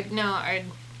yeah,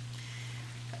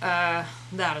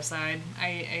 that aside,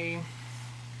 I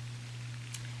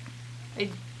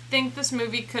think this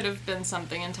movie could have been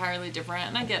something entirely different,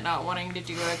 and I get not wanting to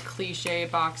do a cliche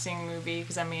boxing movie,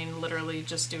 because I mean, literally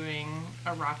just doing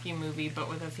a Rocky movie but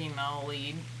with a female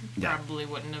lead probably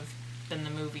wouldn't have been the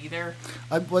movie either.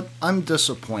 What I'm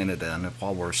disappointed in,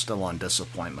 while we're still on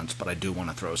disappointments, but I do want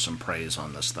to throw some praise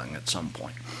on this thing at some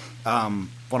point.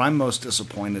 What I'm most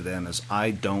disappointed in is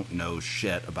I don't know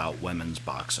shit about women's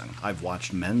boxing. I've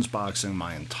watched men's boxing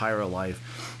my entire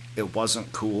life. It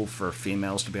wasn't cool for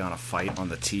females to be on a fight on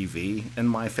the TV in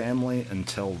my family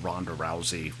until Ronda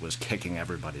Rousey was kicking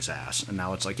everybody's ass. And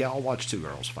now it's like, yeah, I'll watch two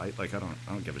girls fight. Like, I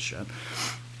don't give a shit.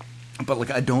 But,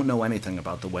 like, I don't know anything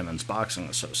about the Women's Boxing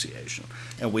Association.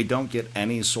 And we don't get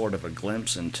any sort of a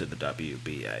glimpse into the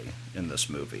WBA in this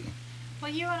movie.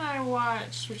 Well, you and I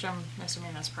watched, which I'm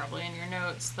assuming that's probably in your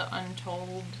notes, The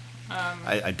Untold.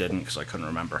 I didn't because I couldn't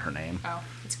remember her name. Oh,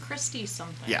 it's Christy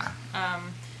something. Yeah.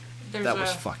 There's that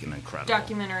was fucking incredible.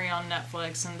 Documentary on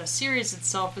Netflix, and the series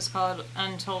itself is called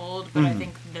Untold, but I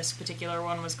think this particular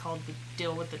one was called The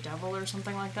Deal with the Devil or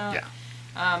something like that.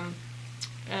 Yeah.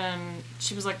 And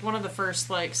she was like one of the first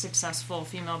like successful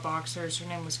female boxers. Her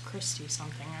name was Christy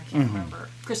something. I can't remember.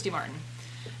 Christy Martin.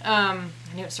 I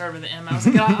knew it started with an M. I was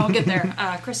like, I'll get there.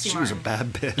 Christy Martin. She was a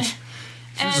bad bitch.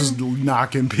 She was just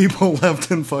knocking people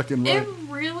left and fucking right. It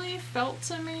really felt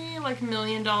to me like $1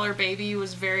 Million Baby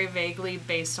was very vaguely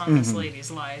based on this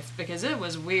lady's life, because it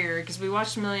was weird, because we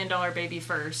watched $1 Million Baby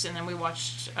first, and then we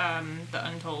watched the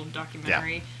Untold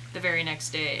documentary the very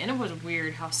next day, and it was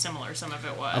weird how similar some of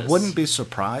it was. I wouldn't be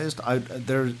surprised.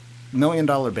 $1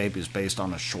 Million Baby is based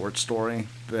on a short story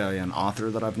by an author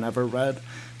that I've never read,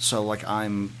 so like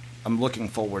I'm looking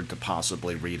forward to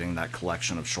possibly reading that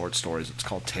collection of short stories. It's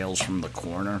called Tales from the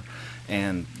Corner,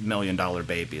 and $1 Million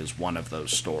Baby is one of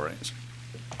those stories.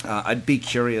 I'd be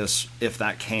curious if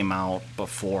that came out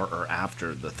before or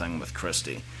after the thing with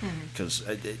Christy, because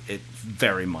it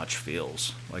very much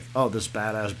feels like, oh, this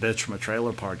badass bitch from a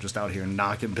trailer park just out here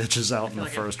knocking bitches out in the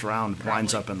first round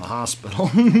winds up in the hospital.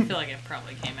 I feel like it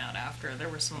probably came out after. There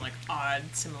were some like odd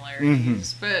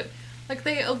similarities, but like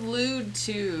they allude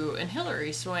to, and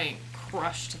Hilary Swank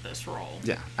crushed this role.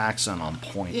 Yeah, accent on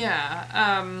point.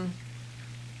 Yeah,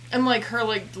 and like her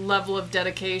like level of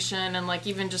dedication, and like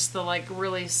even just the like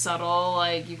really subtle,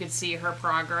 like you could see her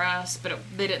progress, but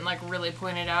they didn't like really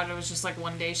point it out. It was just like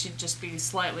one day she'd just be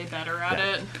slightly better at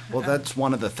it. Well, that's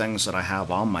one of the things that I have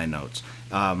on my notes.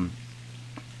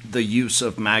 The use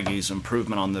of Maggie's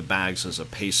improvement on the bags as a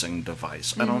pacing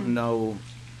device. I don't know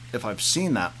if I've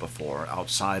seen that before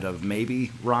outside of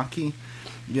maybe Rocky,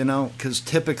 you know, because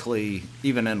typically,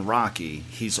 even in Rocky,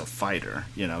 he's a fighter,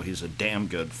 you know, he's a damn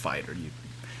good fighter.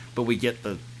 But we get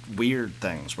the weird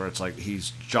things where it's like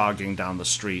he's jogging down the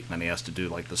street and he has to do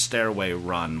like the stairway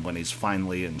run when he's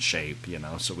finally in shape, you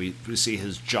know, so we see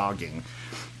his jogging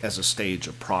as a stage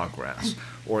of progress.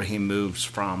 Or he moves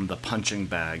from the punching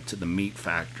bag to the meat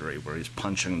factory where he's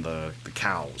punching the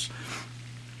cows.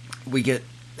 We get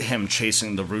him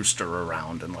chasing the rooster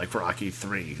around in like Rocky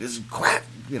 3. This is quack,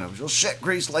 you know, you'll shit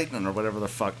grease lightning or whatever the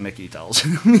fuck Mickey tells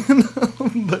him. You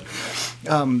know? But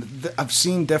I've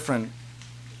seen different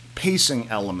pacing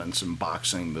elements in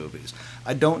boxing movies.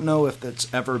 I don't know if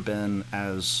that's ever been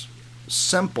as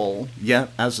simple, yet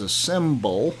as a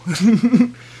symbol,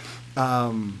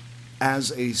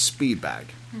 as a speed bag.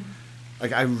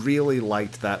 Like, I really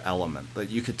liked that element. That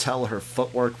you could tell her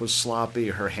footwork was sloppy,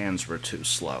 her hands were too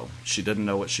slow. She didn't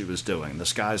know what she was doing.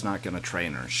 This guy's not going to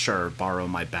train her. Sure, borrow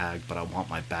my bag, but I want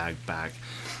my bag back.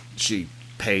 She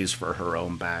pays for her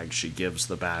own bag. She gives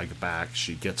the bag back.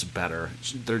 She gets better.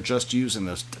 They're just using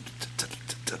this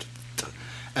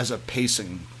as a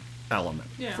pacing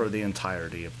element for the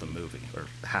entirety of the movie, or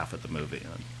half of the movie.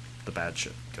 And the bad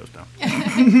shit goes down.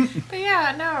 But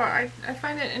yeah, no, I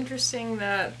find it interesting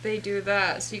that they do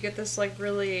that. So you get this, like,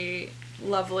 really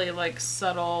lovely, like,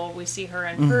 subtle, we see her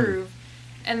improve.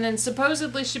 And then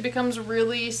supposedly she becomes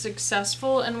really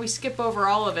successful, and we skip over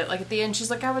all of it. Like, at the end,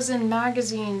 she's like, I was in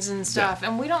magazines and stuff,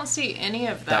 and we don't see any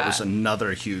of that. That was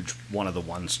another huge one of the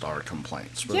one-star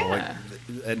complaints. Where like,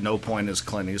 at no point is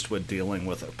Clint Eastwood dealing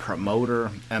with a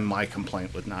promoter, and my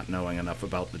complaint with not knowing enough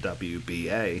about the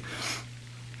WBA.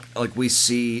 Like, we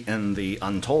see in the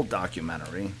Untold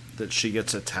documentary that she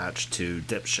gets attached to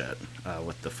Dipshit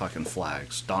with the fucking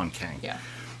flags, Don King.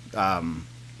 Yeah.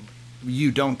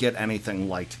 You don't get anything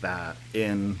like that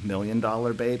in $1 Million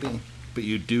Baby, but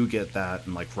you do get that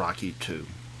in, like, Rocky 2.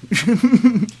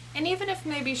 And even if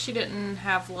maybe she didn't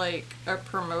have, like, a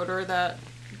promoter that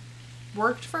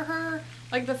worked for her,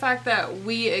 like, the fact that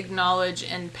we acknowledge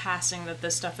in passing that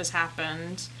this stuff has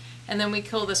happened, and then we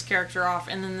kill this character off,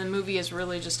 and then the movie is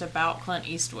really just about Clint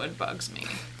Eastwood bugs me.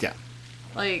 Yeah.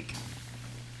 Like,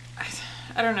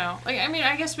 I don't know. Like, I mean,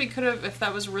 I guess we could have, if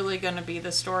that was really going to be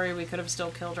the story, we could have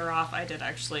still killed her off. I did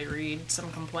actually read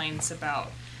some complaints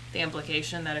about the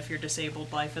implication that if you're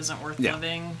disabled, life isn't worth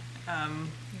living.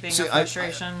 Being a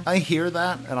frustration. I hear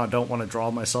that, and I don't want to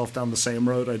draw myself down the same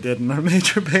road I did in our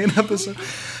Major Pain episode.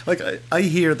 Like, I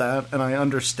hear that, and I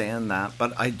understand that,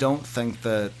 but I don't think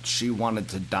that she wanted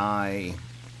to die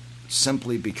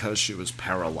simply because she was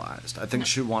paralyzed. I think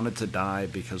she wanted to die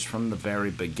because from the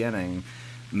very beginning,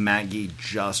 Maggie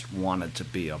just wanted to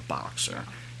be a boxer.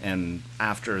 And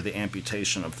after the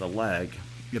amputation of the leg,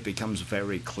 it becomes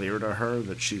very clear to her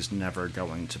that she's never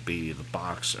going to be the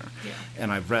boxer. Yeah.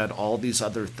 And I've read all these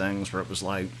other things where it was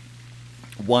like,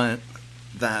 what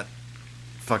that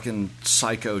fucking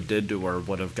psycho did to her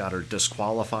would have got her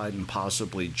disqualified and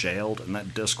possibly jailed, and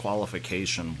that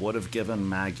disqualification would have given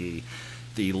Maggie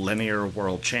the linear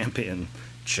world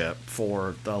championship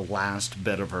for the last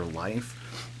bit of her life.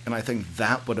 And I think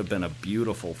that would have been a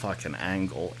beautiful fucking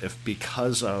angle if,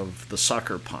 because of the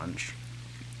sucker punch,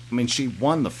 I mean, she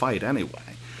won the fight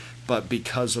anyway, but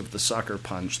because of the sucker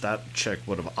punch, that chick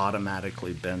would have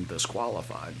automatically been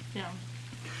disqualified. Yeah.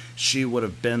 She would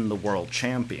have been the world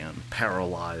champion,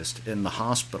 paralyzed in the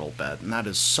hospital bed, and that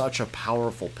is such a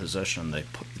powerful position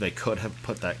they could have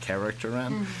put that character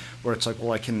in, where it's like,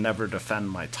 well, I can never defend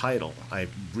my title. I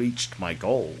reached my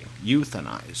goal.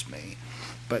 Euthanize me.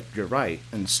 But you're right.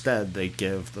 Instead, they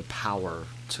give the power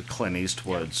to Clint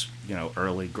Eastwood's,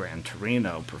 early Gran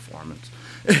Torino performance.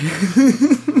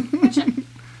 Which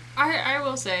I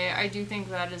will say, I do think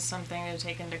that is something to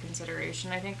take into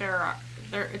consideration. I think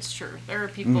it's true. There are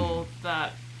people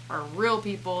that are real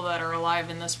people that are alive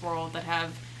in this world that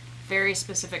have very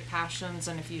specific passions,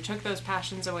 and if you took those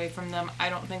passions away from them, I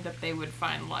don't think that they would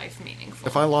find life meaningful.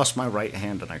 If I lost my right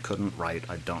hand and I couldn't write,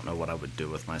 I don't know what I would do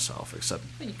with myself, except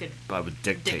you could I would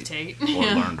dictate. Or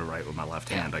Yeah. learn to write with my left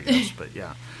hand, I guess, but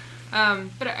yeah.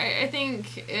 But I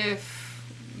think if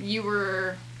you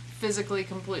were physically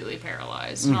completely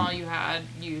paralyzed and all you had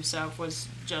use of was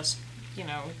just,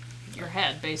 your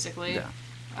head, basically,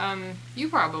 you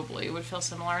probably would feel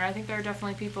similar. And I think there are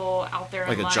definitely people out there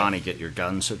Like in a life. Johnny get your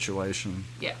gun situation.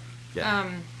 Yeah.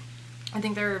 Yeah. I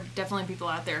think there are definitely people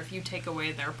out there, if you take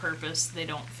away their purpose, they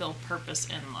don't feel purpose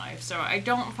in life. So I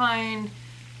don't find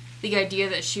the idea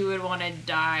that she would want to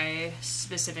die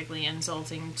specifically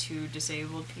insulting to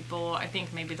disabled people. I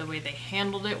think maybe the way they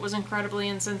handled it was incredibly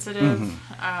insensitive.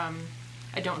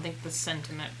 I don't think the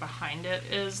sentiment behind it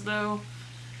is, though.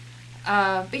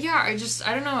 But yeah,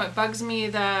 I don't know, it bugs me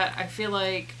that I feel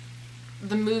like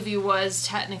the movie was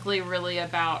technically really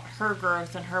about her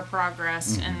growth and her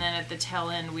progress, and then at the tail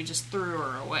end we just threw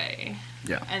her away.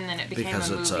 Yeah. And then it became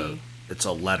because a movie. it's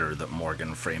a letter that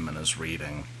Morgan Freeman is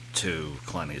reading to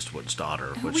Clint Eastwood's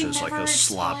daughter, which is like a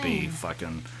sloppy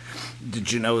fucking...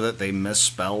 Did you know that they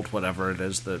misspelled whatever it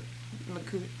is that...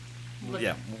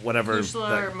 whatever...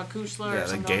 Macushla or Macushla or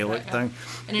something the Gaelic like that, thing.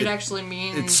 And it actually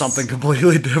means... It's something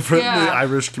completely different. Yeah. The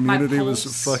Irish community was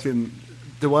pulse. fucking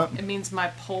Do what? It means my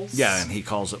pulse. Yeah, and he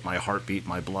calls it my heartbeat,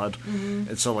 my blood.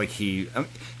 And so, like,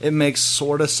 it makes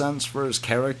sort of sense for his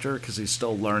character because he's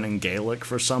still learning Gaelic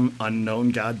for some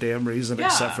unknown goddamn reason, Yeah.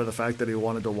 except for the fact that he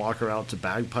wanted to walk her out to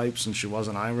bagpipes and she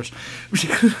wasn't Irish.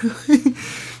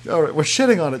 All right, we're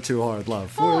shitting on it too hard,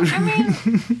 love. Well, I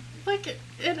mean, like,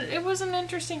 it was an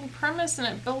interesting premise and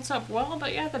it built up well,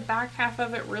 but yeah, the back half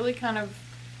of it really kind of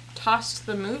tossed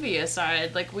the movie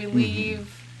aside. Like, we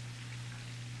leave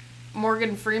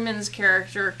Morgan Freeman's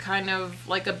character kind of,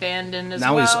 like, abandoned as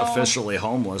Now well. he's officially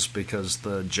homeless because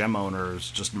the gym owner has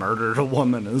just murdered a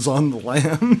woman and is on the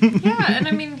lam. Yeah, and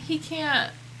I mean, he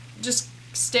can't just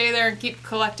stay there and keep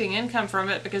collecting income from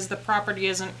it because the property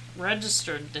isn't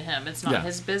registered to him. It's not Yeah.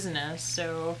 his business,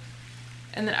 so...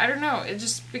 And then, I don't know, it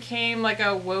just became like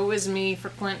a woe is me for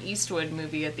Clint Eastwood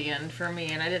movie at the end for me,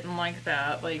 and I didn't like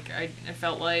that. Like, I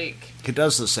felt like... He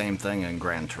does the same thing in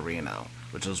Gran Torino,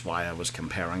 which is why I was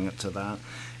comparing it to that.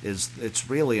 It's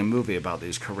really a movie about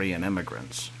these Korean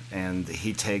immigrants, and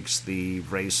he takes the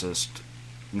racist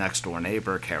next door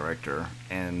neighbor character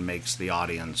and makes the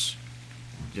audience,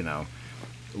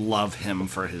 love him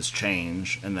for his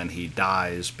change, and then he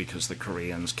dies because the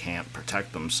Koreans can't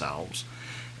protect themselves.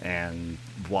 And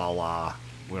voila,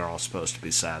 we're all supposed to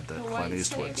be sad that The Clint white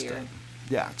Eastwood's savior. dead.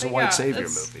 Yeah, it's a But white yeah, savior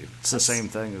that's- movie. It's the same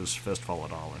thing as Fistful of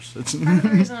Dollars. It's Part of the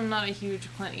reason I'm not a huge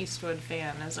Clint Eastwood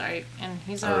fan is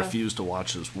he's I refuse to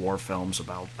watch his war films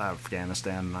about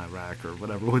Afghanistan and Iraq or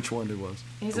whatever, which one it was.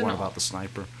 He's The one an about the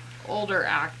sniper. older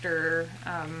actor,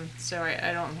 so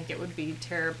I don't think it would be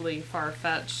terribly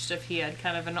far-fetched if he had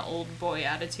kind of an old boy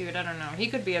attitude. I don't know. He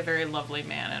could be a very lovely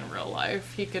man in real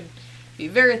life. He could be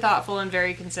very thoughtful and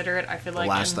very considerate. I feel The like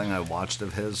last thing I watched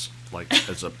of his, like,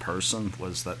 as a person,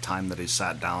 was that time that he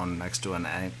sat down next to an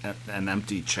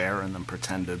empty chair and then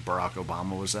pretended Barack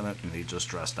Obama was in it, and he just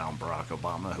dressed down Barack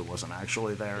Obama, who wasn't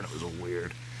actually there, and it was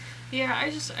weird. Yeah,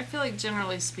 I feel like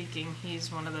generally speaking,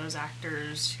 he's one of those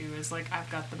actors who is like, I've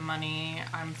got the money,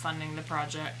 I'm funding the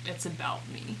project, it's about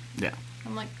me. Yeah.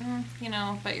 I'm like,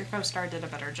 but your co-star did a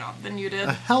better job than you did.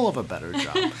 A hell of a better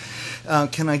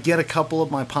job. Can I get a couple of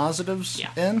my positives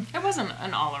Yeah. in? It wasn't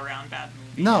an all-around bad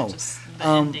movie. No. Just the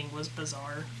ending was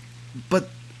bizarre. But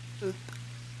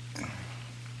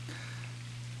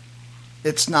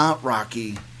it's not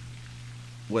Rocky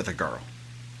with a girl.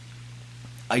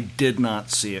 I did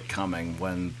not see it coming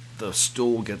when the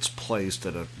stool gets placed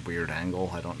at a weird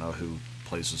angle. I don't know who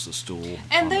places the stool. on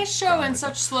And they the show ground in like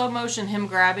such that. slow motion him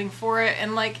grabbing for it,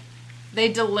 and like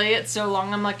they delay it so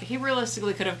long. I'm like, he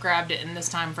realistically could have grabbed it in this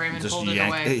time frame and Just pulled it yank.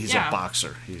 away. He's Yeah. a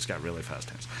boxer. He's got really fast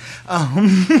hands.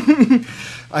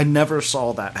 I never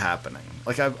saw that happening.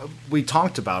 Like we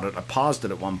talked about it. I paused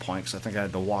it at one point because I think I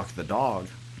had to walk the dog.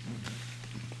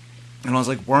 And I was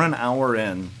like, we're an hour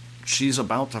in. She's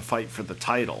about to fight for the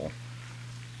title.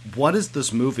 What is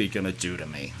this movie going to do to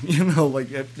me?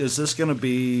 Is this going to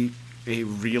be a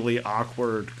really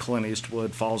awkward Clint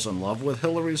Eastwood falls in love with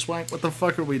Hilary Swank? What the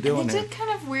fuck are we doing And they here? did kind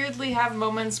of weirdly have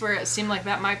moments where it seemed like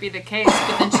that might be the case,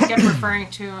 but then she kept referring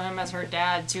to him as her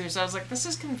dad, too. So I was like, this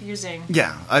is confusing.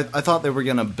 Yeah, I thought they were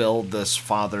going to build this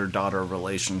father-daughter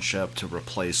relationship to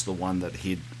replace the one that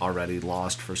he'd already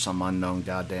lost for some unknown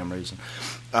goddamn reason.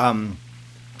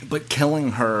 But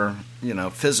killing her,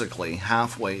 physically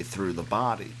halfway through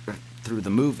the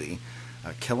movie,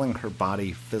 killing her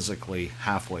body physically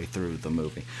halfway through the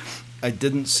movie, I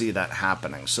didn't see that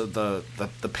happening. So the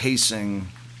pacing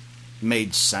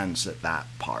made sense at that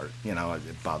part.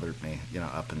 It bothered me,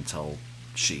 up until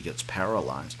she gets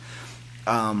paralyzed.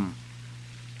 And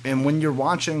when you're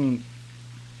watching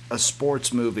a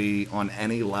sports movie on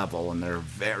any level, and there are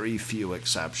very few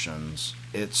exceptions,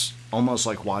 it's almost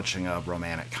like watching a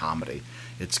romantic comedy.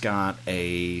 It's got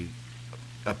a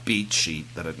beat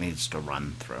sheet that it needs to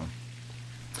run through.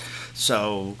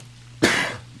 So,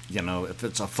 if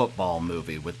it's a football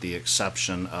movie, with the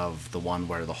exception of the one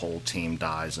where the whole team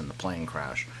dies in the plane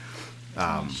crash,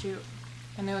 Oh, shoot.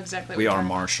 I know exactly We what Are you're-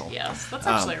 Marshall. Yes, that's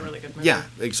actually a really good movie. Yeah,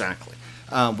 exactly.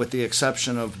 With the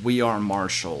exception of We Are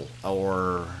Marshall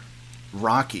or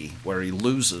Rocky, where he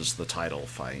loses the title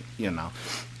fight,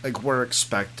 Like, we're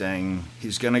expecting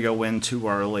he's going to go in too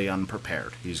early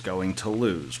unprepared. He's going to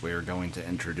lose. We're going to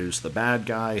introduce the bad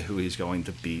guy who he's going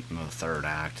to beat in the third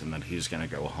act, and then he's going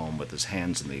to go home with his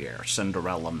hands in the air.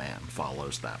 Cinderella Man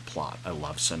follows that plot. I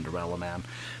love Cinderella Man,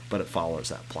 but it follows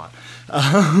that plot.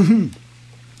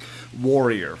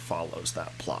 Warrior follows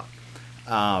that plot.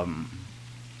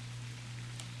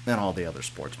 And all the other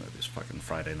sports movies, fucking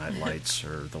Friday Night Lights,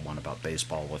 or the one about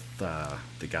baseball with the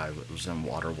guy that was in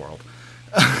Waterworld.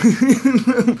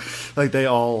 Like they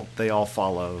all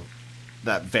follow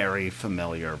that very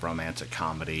familiar romantic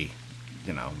comedy,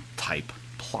 type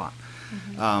plot.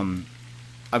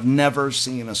 I've never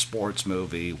seen a sports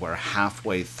movie where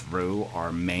halfway through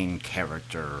our main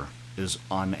character is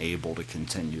unable to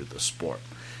continue the sport.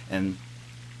 And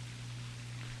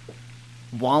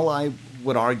while I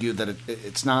would argue that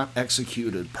it's not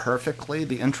executed perfectly,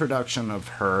 the introduction of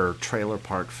her trailer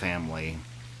park family,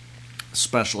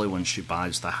 especially when she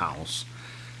buys the house,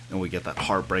 and we get that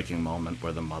heartbreaking moment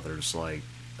where the mother's like,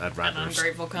 I'd rather... An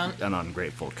ungrateful cunt. An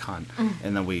ungrateful cunt.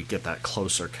 And then we get that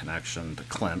closer connection to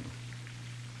Clint.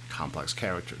 Complex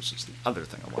characters is the other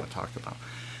thing I want to talk about.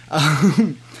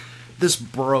 This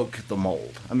broke the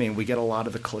mold. I mean, we get a lot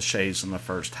of the cliches in the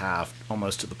first half,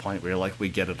 almost to the point where you're like, we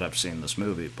get it, I've seen this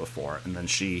movie before. And then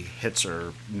she hits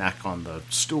her neck on the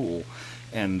stool,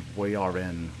 and we are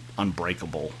in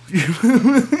Unbreakable.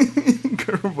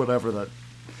 Or whatever that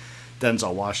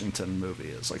Denzel Washington movie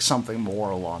is. Like something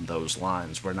more along those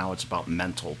lines, where now it's about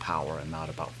mental power and not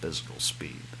about physical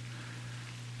speed.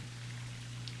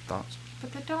 Thoughts?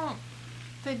 But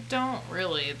they don't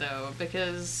really, though,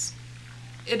 because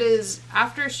it is,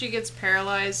 after she gets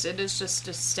paralyzed, it is just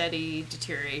a steady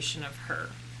deterioration of her.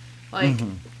 Like,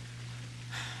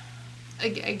 I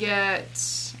get,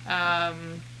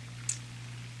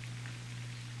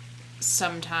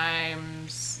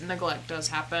 sometimes neglect does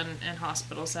happen in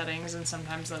hospital settings, and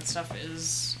sometimes that stuff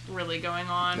is really going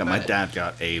on. Yeah, my dad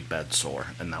got a bed sore,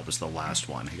 and that was the last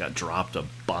one. He got dropped a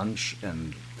bunch,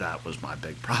 and that was my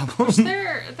big problem.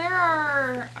 There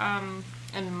are,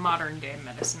 in modern day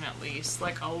medicine at least,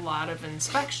 like a lot of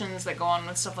inspections that go on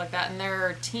with stuff like that, and there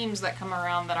are teams that come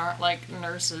around that aren't like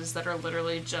nurses, that are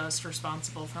literally just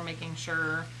responsible for making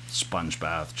sure... Sponge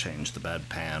bath, change the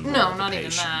bedpan. No, not even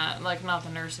that. Like, not the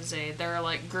nurse's aide. There are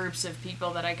like groups of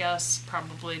people that I guess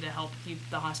probably to help keep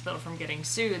the hospital from getting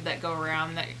sued that go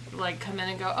around that like come in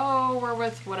and go, oh, we're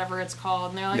with whatever it's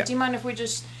called, and they're like, yeah. Do you mind if we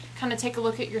just kind of take a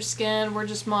look at your skin? We're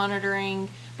just monitoring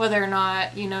whether or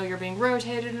not, you're being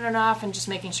rotated enough, and just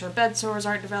making sure bed sores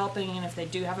aren't developing, and if they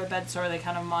do have a bed sore, they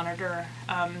kind of monitor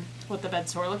what the bed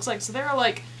sore looks like. So they're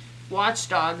like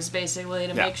watchdogs, basically,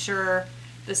 to make sure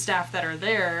the staff that are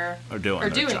there are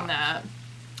doing that.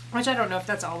 Which I don't know if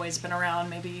that's always been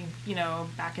around. Maybe,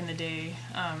 back in the day,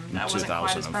 that wasn't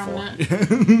quite as prominent.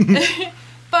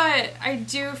 But I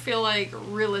do feel like,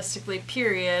 realistically,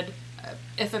 period,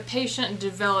 if a patient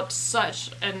developed such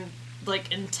an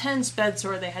intense bed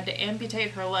sore they had to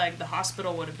amputate her leg, the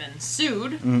hospital would have been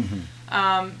sued.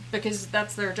 Because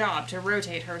that's their job, to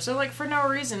rotate her. So for no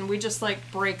reason, we just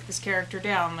break this character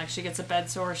down. She gets a bed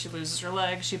sore, she loses her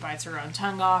leg, she bites her own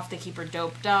tongue off, they keep her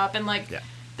doped up, and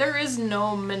there is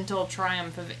no mental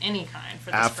triumph of any kind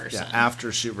for this person. Yeah,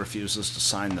 after she refuses to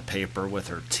sign the paper with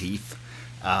her teeth,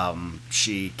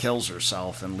 she kills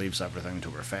herself and leaves everything to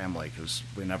her family, because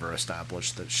we never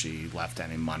established that she left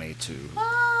any money to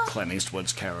Clint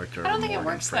Eastwood's character. I don't think it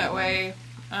works that way.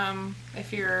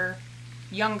 If you're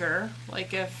younger,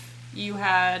 if you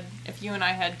and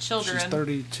I had children. She's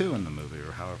 32 in the movie,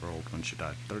 or however old when she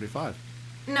died. 35.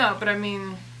 No, but I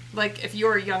mean, if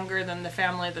you're younger than the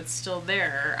family that's still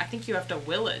there, I think you have to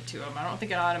will it to them. I don't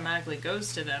think it automatically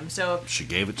goes to them. So she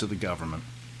gave it to the government.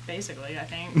 Basically, I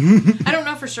think. I don't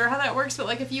know for sure how that works,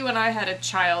 but if you and I had a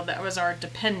child that was our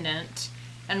dependent,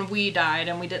 and we died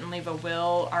and we didn't leave a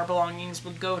will, our belongings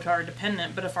would go to our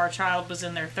dependent. But if our child was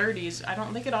in their 30s, I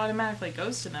don't think it automatically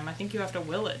goes to them. I think you have to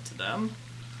will it to them.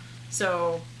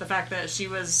 So the fact that she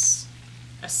was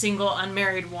a single,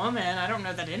 unmarried woman, I don't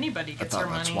know that anybody gets her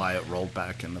money. That's why it rolled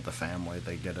back into the family.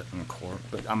 They get it in court,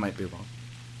 but I might be wrong.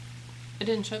 It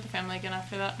didn't show the family again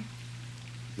after that.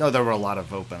 No, there were a lot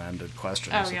of open-ended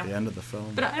questions at the end of the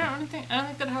film. But I don't think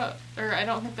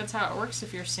that's how it works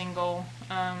if you're single.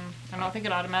 I don't think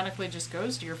it automatically just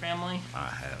goes to your family. I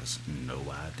has no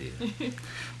idea.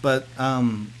 But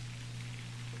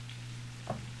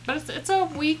it's a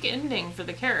weak ending for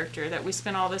the character that we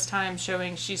spent all this time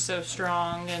showing she's so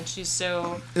strong and she's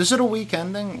so... Is it a weak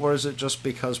ending, or is it just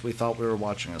because we thought we were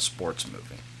watching a sports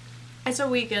movie? It's a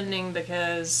weak ending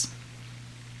because...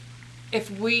 if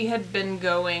we had been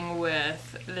going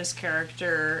with this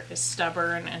character is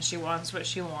stubborn and she wants what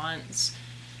she wants,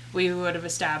 we would have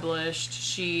established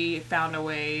she found a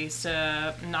way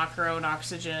to knock her own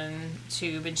oxygen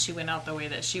tube and she went out the way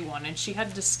that she wanted. She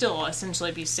had to still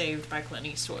essentially be saved by Clint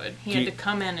Eastwood. He had to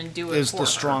come in and do it for her. Is the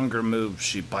stronger move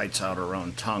she bites out her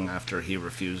own tongue after he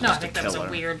refuses to kill her? No, I think that was a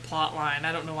weird plot line.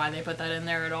 I don't know why they put that in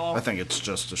there at all. I think it's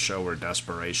just to show her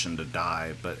desperation to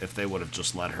die, but if they would have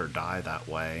just let her die that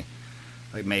way...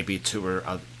 maybe two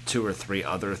or three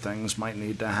other things might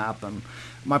need to happen.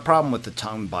 My problem with the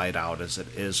tongue bite out is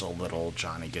it is a little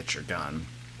Johnny Get Your Gun,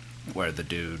 where the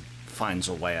dude finds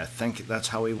a way. I think that's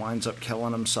how he winds up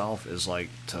killing himself, is like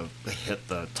to hit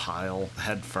the tile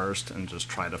head first and just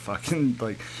try to fucking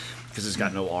like, because he's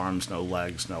got no arms, no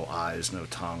legs, no eyes, no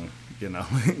tongue, you know.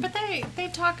 But they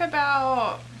talk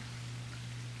about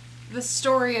the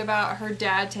story about her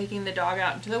dad taking the dog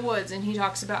out into the woods, and he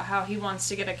talks about how he wants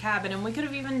to get a cabin, and we could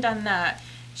have even done that.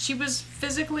 She was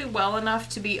physically well enough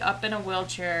to be up in a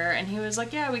wheelchair, and he was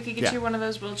like, yeah, we could get you one of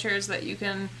those wheelchairs that you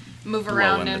can move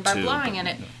around in by blowing in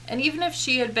it. And even if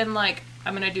she had been like,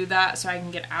 I'm going to do that so I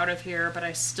can get out of here, but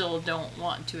I still don't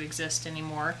want to exist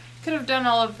anymore, could have done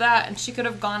all of that, and she could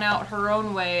have gone out her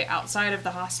own way outside of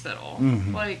the hospital.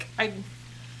 Mm-hmm. Like, I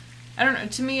don't know.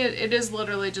 To me, it is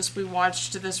literally just we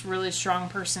watched this really strong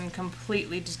person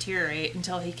completely deteriorate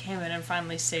until he came in and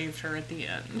finally saved her at the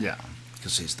end. Yeah,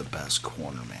 because he's the best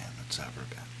corner man that's ever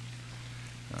been.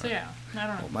 So yeah, I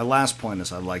don't know. Well, my last point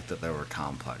is I like that there were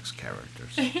complex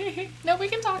characters. No, we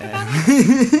can talk about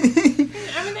it.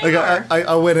 I mean, they are.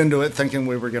 I went into it thinking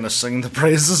we were going to sing the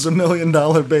praises of $1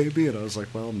 Million Baby, and I was like,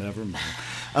 well, never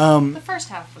mind. The first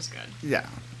half was good. Yeah.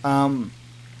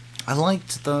 I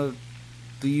liked the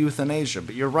euthanasia,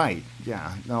 but you're right.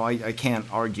 Yeah. No, I can't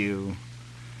argue.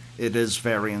 It is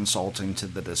very insulting to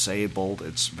the disabled.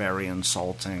 It's very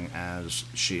insulting as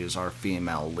she is our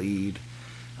female lead.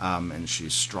 And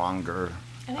she's stronger.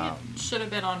 I think it should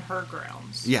have been on her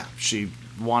grounds. Yeah, she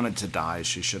wanted to die.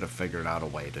 She should have figured out a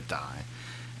way to die.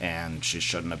 And she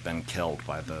shouldn't have been killed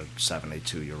by the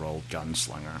 72-year-old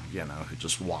gunslinger, you know, who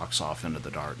just walks off into the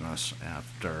darkness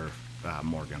after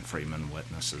Morgan Freeman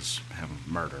witnesses him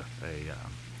murder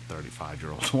a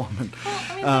 35-year-old woman. Well,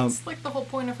 I mean, that's like the whole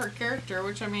point of her character,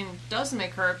 which, I mean, does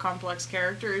make her a complex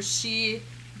character, is she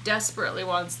desperately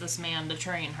wants this man to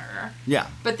train her. Yeah.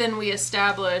 But then we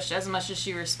establish, as much as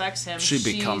she respects him, she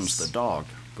becomes the dog,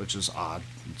 which is odd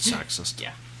and sexist.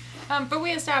 Yeah. But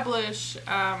we establish,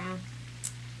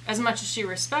 as much as she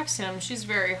respects him, she's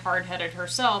very hard-headed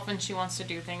herself, and she wants to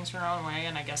do things her own way,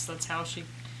 and I guess that's how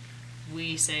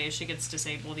we say she gets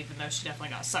disabled, even though she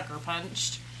definitely got sucker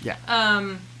punched. Yeah.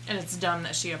 And it's dumb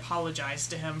that she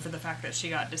apologized to him for the fact that she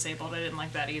got disabled. I didn't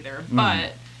like that either. Mm.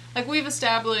 But like, we've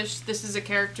established this is a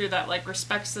character that, like,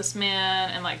 respects this man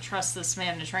and, like, trusts this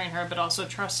man to train her, but also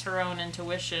trusts her own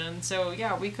intuition. So,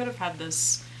 yeah, we could have had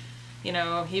this, you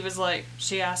know, he was like,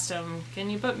 she asked him, can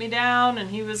you put me down? And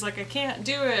he was like, I can't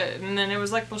do it. And then it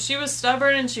was like, well, she was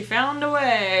stubborn and she found a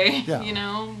way. Yeah. You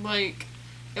know, like,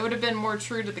 it would have been more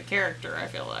true to the character, I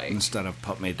feel like. Instead of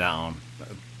put me down,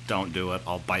 don't do it,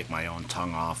 I'll bite my own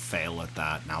tongue off, fail at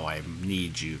that, now I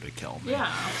need you to kill me.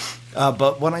 Yeah.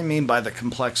 But what I mean by the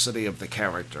complexity of the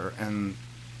character, and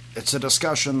it's a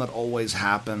discussion that always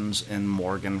happens in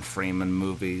Morgan Freeman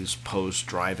movies, post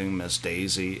Driving Miss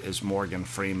Daisy, is Morgan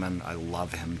Freeman. I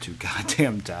love him to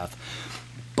goddamn death.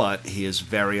 But he is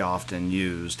very often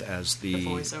used as the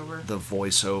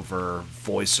voiceover,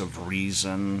 voice of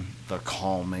reason, the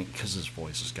calming, because his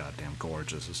voice is goddamn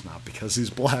gorgeous. It's not because he's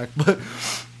black, but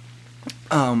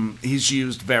he's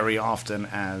used very often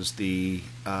as the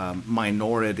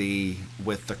minority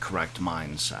with the correct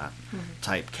mindset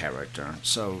type character.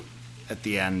 So at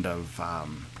the end of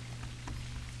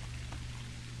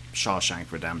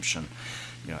Shawshank Redemption,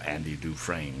 you know, Andy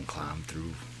Dufresne climbed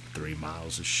through 3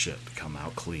 miles of shit to come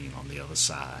out clean on the other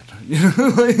side. You know,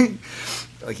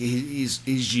 like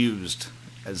he's used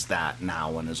as that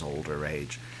now in his older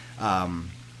age.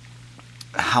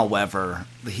 However,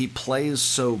 he plays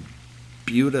so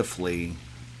beautifully.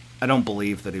 I don't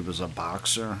believe that he was a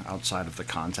boxer outside of the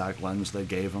contact lens they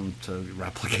gave him to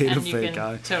replicate a fake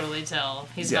guy. You can totally tell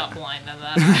he's not blind in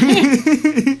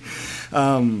that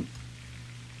eye.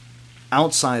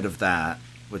 Outside of that,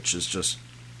 which is just,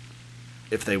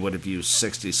 if they would have used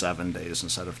 67 days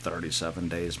instead of 37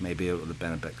 days, maybe it would have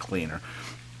been a bit cleaner.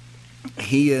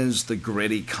 He is the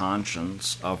gritty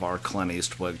conscience of our Clint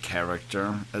Eastwood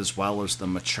character, as well as the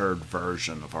matured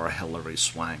version of our Hilary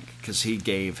Swank, because he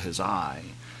gave his eye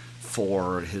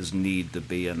for his need to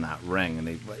be in that ring.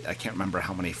 And I can't remember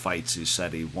how many fights he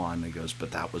said he won. He goes,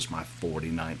 but that was my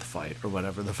 49th fight, or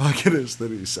whatever the fuck it is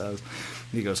that he says.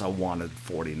 He goes, I wanted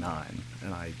 49,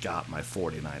 and I got my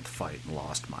 49th fight and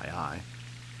lost my eye.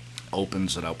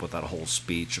 Opens it up with that whole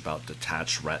speech about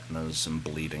detached retinas and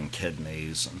bleeding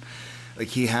kidneys, and like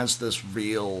he has this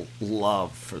real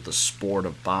love for the sport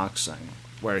of boxing,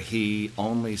 where he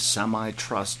only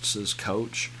semi-trusts his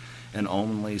coach and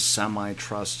only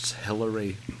semi-trusts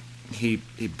Hillary. He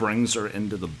brings her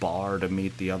into the bar to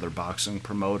meet the other boxing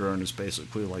promoter and is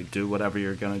basically like, do whatever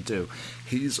you're gonna do.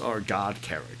 He's our God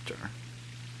character.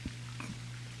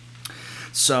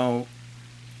 So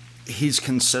he's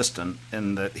consistent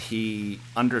in that he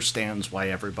understands why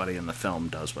everybody in the film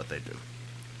does what they do.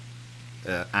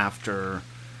 After,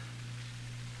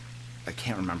 I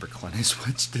can't remember Clint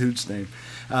Eastwood's dude's name.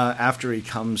 After he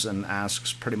comes and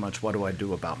asks pretty much, what do I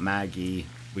do about Maggie?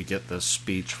 We get this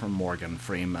speech from Morgan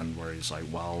Freeman where he's like,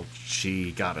 well,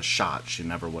 she got a shot. She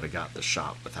never would have got the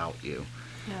shot without you.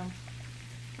 Yeah.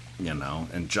 You know,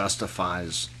 and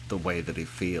justifies the way that he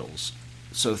feels.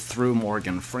 So through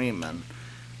Morgan Freeman,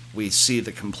 we see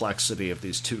the complexity of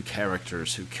these two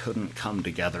characters who couldn't come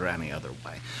together any other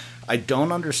way. I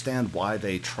don't understand why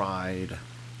they tried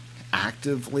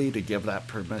actively to give that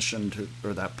permission to,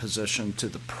 or that position to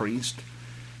the priest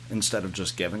instead of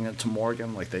just giving it to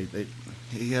Morgan. Like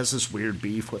he has this weird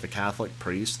beef with a Catholic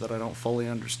priest that I don't fully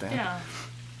understand. Yeah.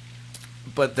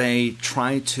 But they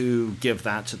try to give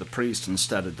that to the priest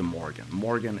instead of to Morgan.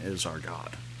 Morgan is our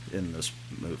God in this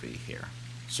movie here.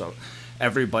 So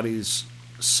everybody's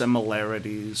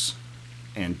similarities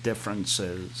and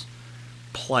differences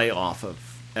play off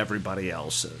of everybody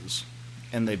else's.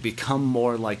 And they become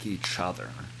more like each other,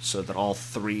 so that all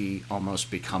three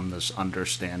almost become this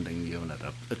understanding unit,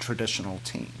 a traditional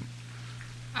team.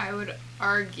 I would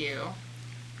argue,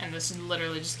 and this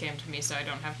literally just came to me, so I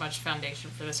don't have much foundation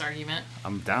for this argument.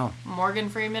 I'm down. Morgan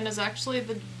Freeman is actually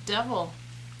the devil.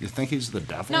 You think he's the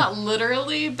devil? Not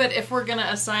literally, but if we're gonna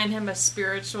assign him a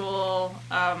spiritual,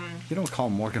 You don't call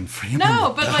Morgan Freeman no,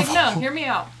 the but devil. like, no, hear me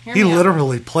out. He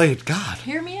literally played God.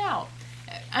 Hear me out.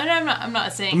 And I'm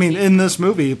not saying. I mean, in this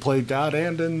movie, he played God,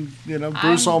 and in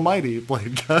Bruce Almighty, he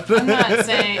played God.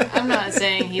 I'm not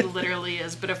saying he literally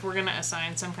is, but if we're gonna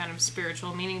assign some kind of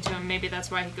spiritual meaning to him, maybe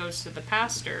that's why he goes to the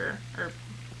pastor, or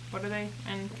what are they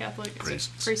in Catholic?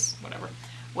 Priests, whatever.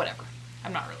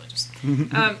 I'm not religious.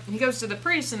 He goes to the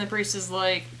priest, and the priest is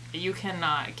like, "You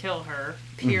cannot kill her.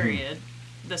 Period.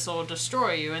 This will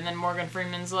destroy you." And then Morgan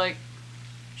Freeman's like,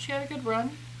 "She had a good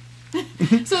run."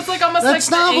 So it's like almost That's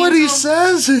like not what he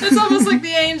says. It's almost like the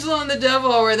angel and the devil,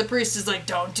 where the priest is like,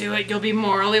 "Don't do it, you'll be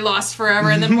morally lost forever,"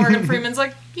 and then Morgan Freeman's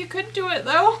like, "You could do it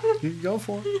though." You go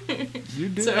for it. You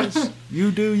do So- this.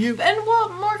 You do you. And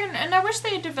Morgan, and I wish they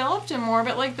had developed him more,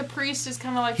 but like the priest is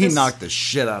kind of like He this, knocked the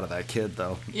shit out of that kid,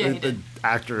 though. Yeah, he the did.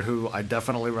 actor who I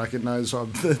definitely recognize,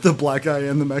 the black guy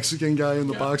and the Mexican guy in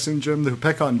the boxing gym, who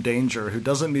pick on Danger, who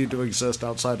doesn't need to exist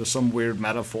outside of some weird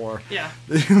metaphor. Yeah.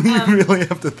 You really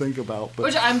have to think about. But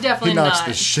Which I'm definitely he knocks not.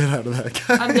 the shit out of that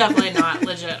guy. I'm definitely not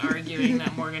legit arguing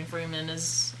that Morgan Freeman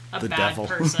is a The bad devil.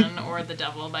 person or the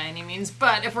devil by any means.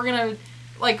 But if we're gonna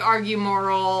like argue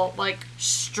moral, like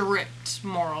strict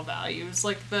moral values,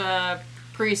 like the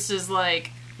priest is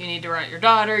like, you need to write your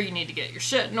daughter, you need to get your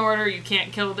shit in order, you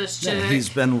can't kill this chick. Yeah, he's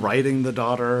been writing the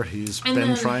daughter. He's And been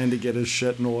then- trying to get his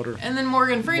shit in order. And then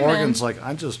Morgan Freeman. Morgan's like,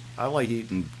 I like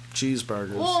eating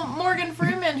cheeseburgers. Well, Morgan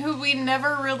Freeman, who we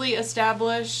never really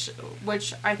establish,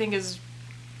 which I think is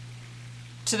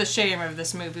to the shame of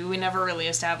this movie, we never really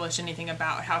establish anything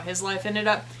about how his life ended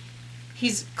up.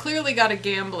 He's clearly got a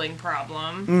gambling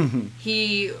problem. Mm-hmm.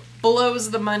 He blows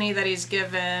the money that he's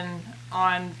given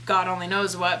on God only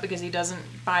knows what because he doesn't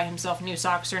buy himself new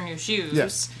socks or new shoes.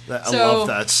 Yes, I So- love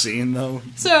that scene though.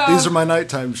 So- These are my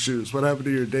nighttime shoes. What happened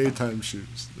to your daytime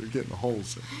shoes? They're getting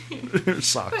holes in your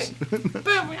socks. But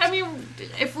I mean,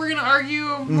 if we're gonna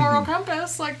argue moral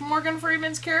compass, like Morgan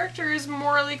Freeman's character is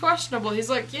morally questionable. He's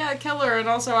like, yeah, killer, and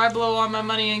also I blow all my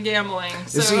money in gambling.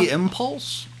 So. Is he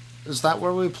Impulse? Is that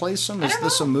where we place him? I Is don't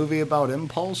this know. a movie about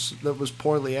impulse that was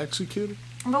poorly executed?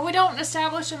 But we don't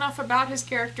establish enough about his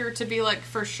character to be like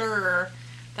for sure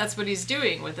that's what he's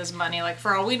doing with his money. Like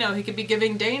for all we know, he could be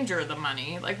giving Danger the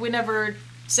money. Like we never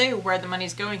say where the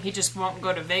money's going. He just won't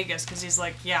go to Vegas because he's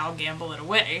like, yeah, I'll gamble it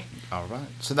away. All right.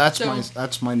 So that's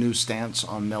So- my new stance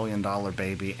on $1 Million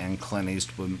Baby and Clint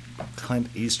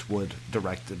Eastwood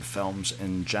directed films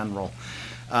in general.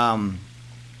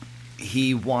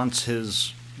 He wants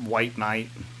his white knight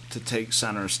to take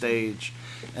center stage,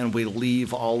 and we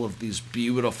leave all of these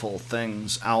beautiful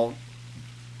things out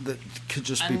that could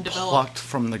just be Undeveloped. plucked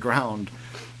from the ground.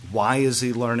 Why is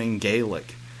he learning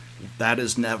Gaelic? That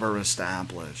is never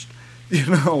established. You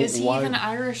know, Is he why even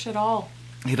Irish at all?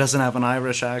 he doesn't have an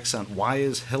Irish accent? Why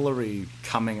is Hillary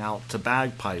coming out to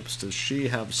bagpipes? Does she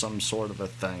have some sort of a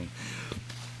thing?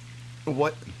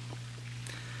 What?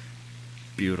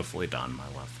 Beautifully done, my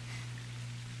love.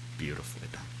 Beautifully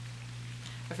done.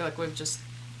 I feel like we've just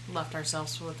left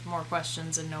ourselves with more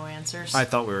questions and no answers. I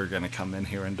thought we were going to come in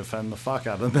here and defend the fuck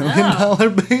out of $1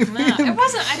 Million Baby. No, it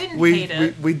wasn't. I didn't hate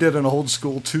it. We did an old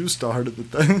school 2-star to the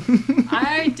thing.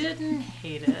 I didn't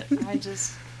hate it. I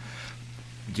just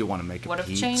Do you want to make a would have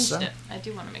pizza? changed it. I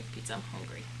do want to make pizza. I'm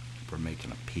hungry. We're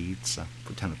making a pizza.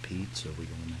 What kind of pizza are we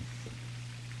going to make?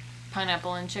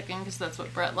 Pineapple and chicken, because that's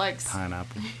what Brett likes.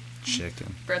 Pineapple,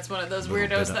 chicken. Brett's one of those Little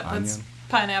weirdos bit that of puts onion.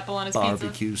 pineapple on his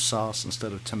Barbecue pizza. sauce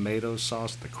instead of tomato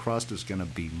sauce. The crust is going to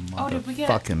be Did we get-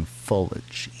 motherfucking full of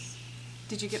cheese.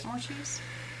 Did you get more cheese?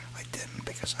 I didn't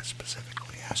because I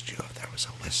specifically asked you if there was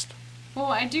a list. Well,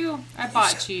 I do. I You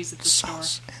bought said cheese at the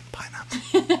sauce and pineapple.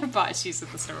 store. I bought cheese at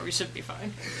the store. We should be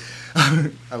fine.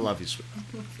 I love you,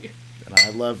 sweetie. And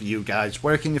I love you guys.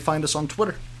 Where can you find us on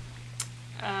Twitter?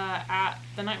 At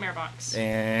the Nightmare Box.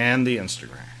 And the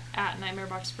Instagram. At Nightmare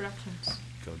Box Productions.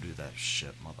 Go do that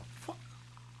shit, motherfucker.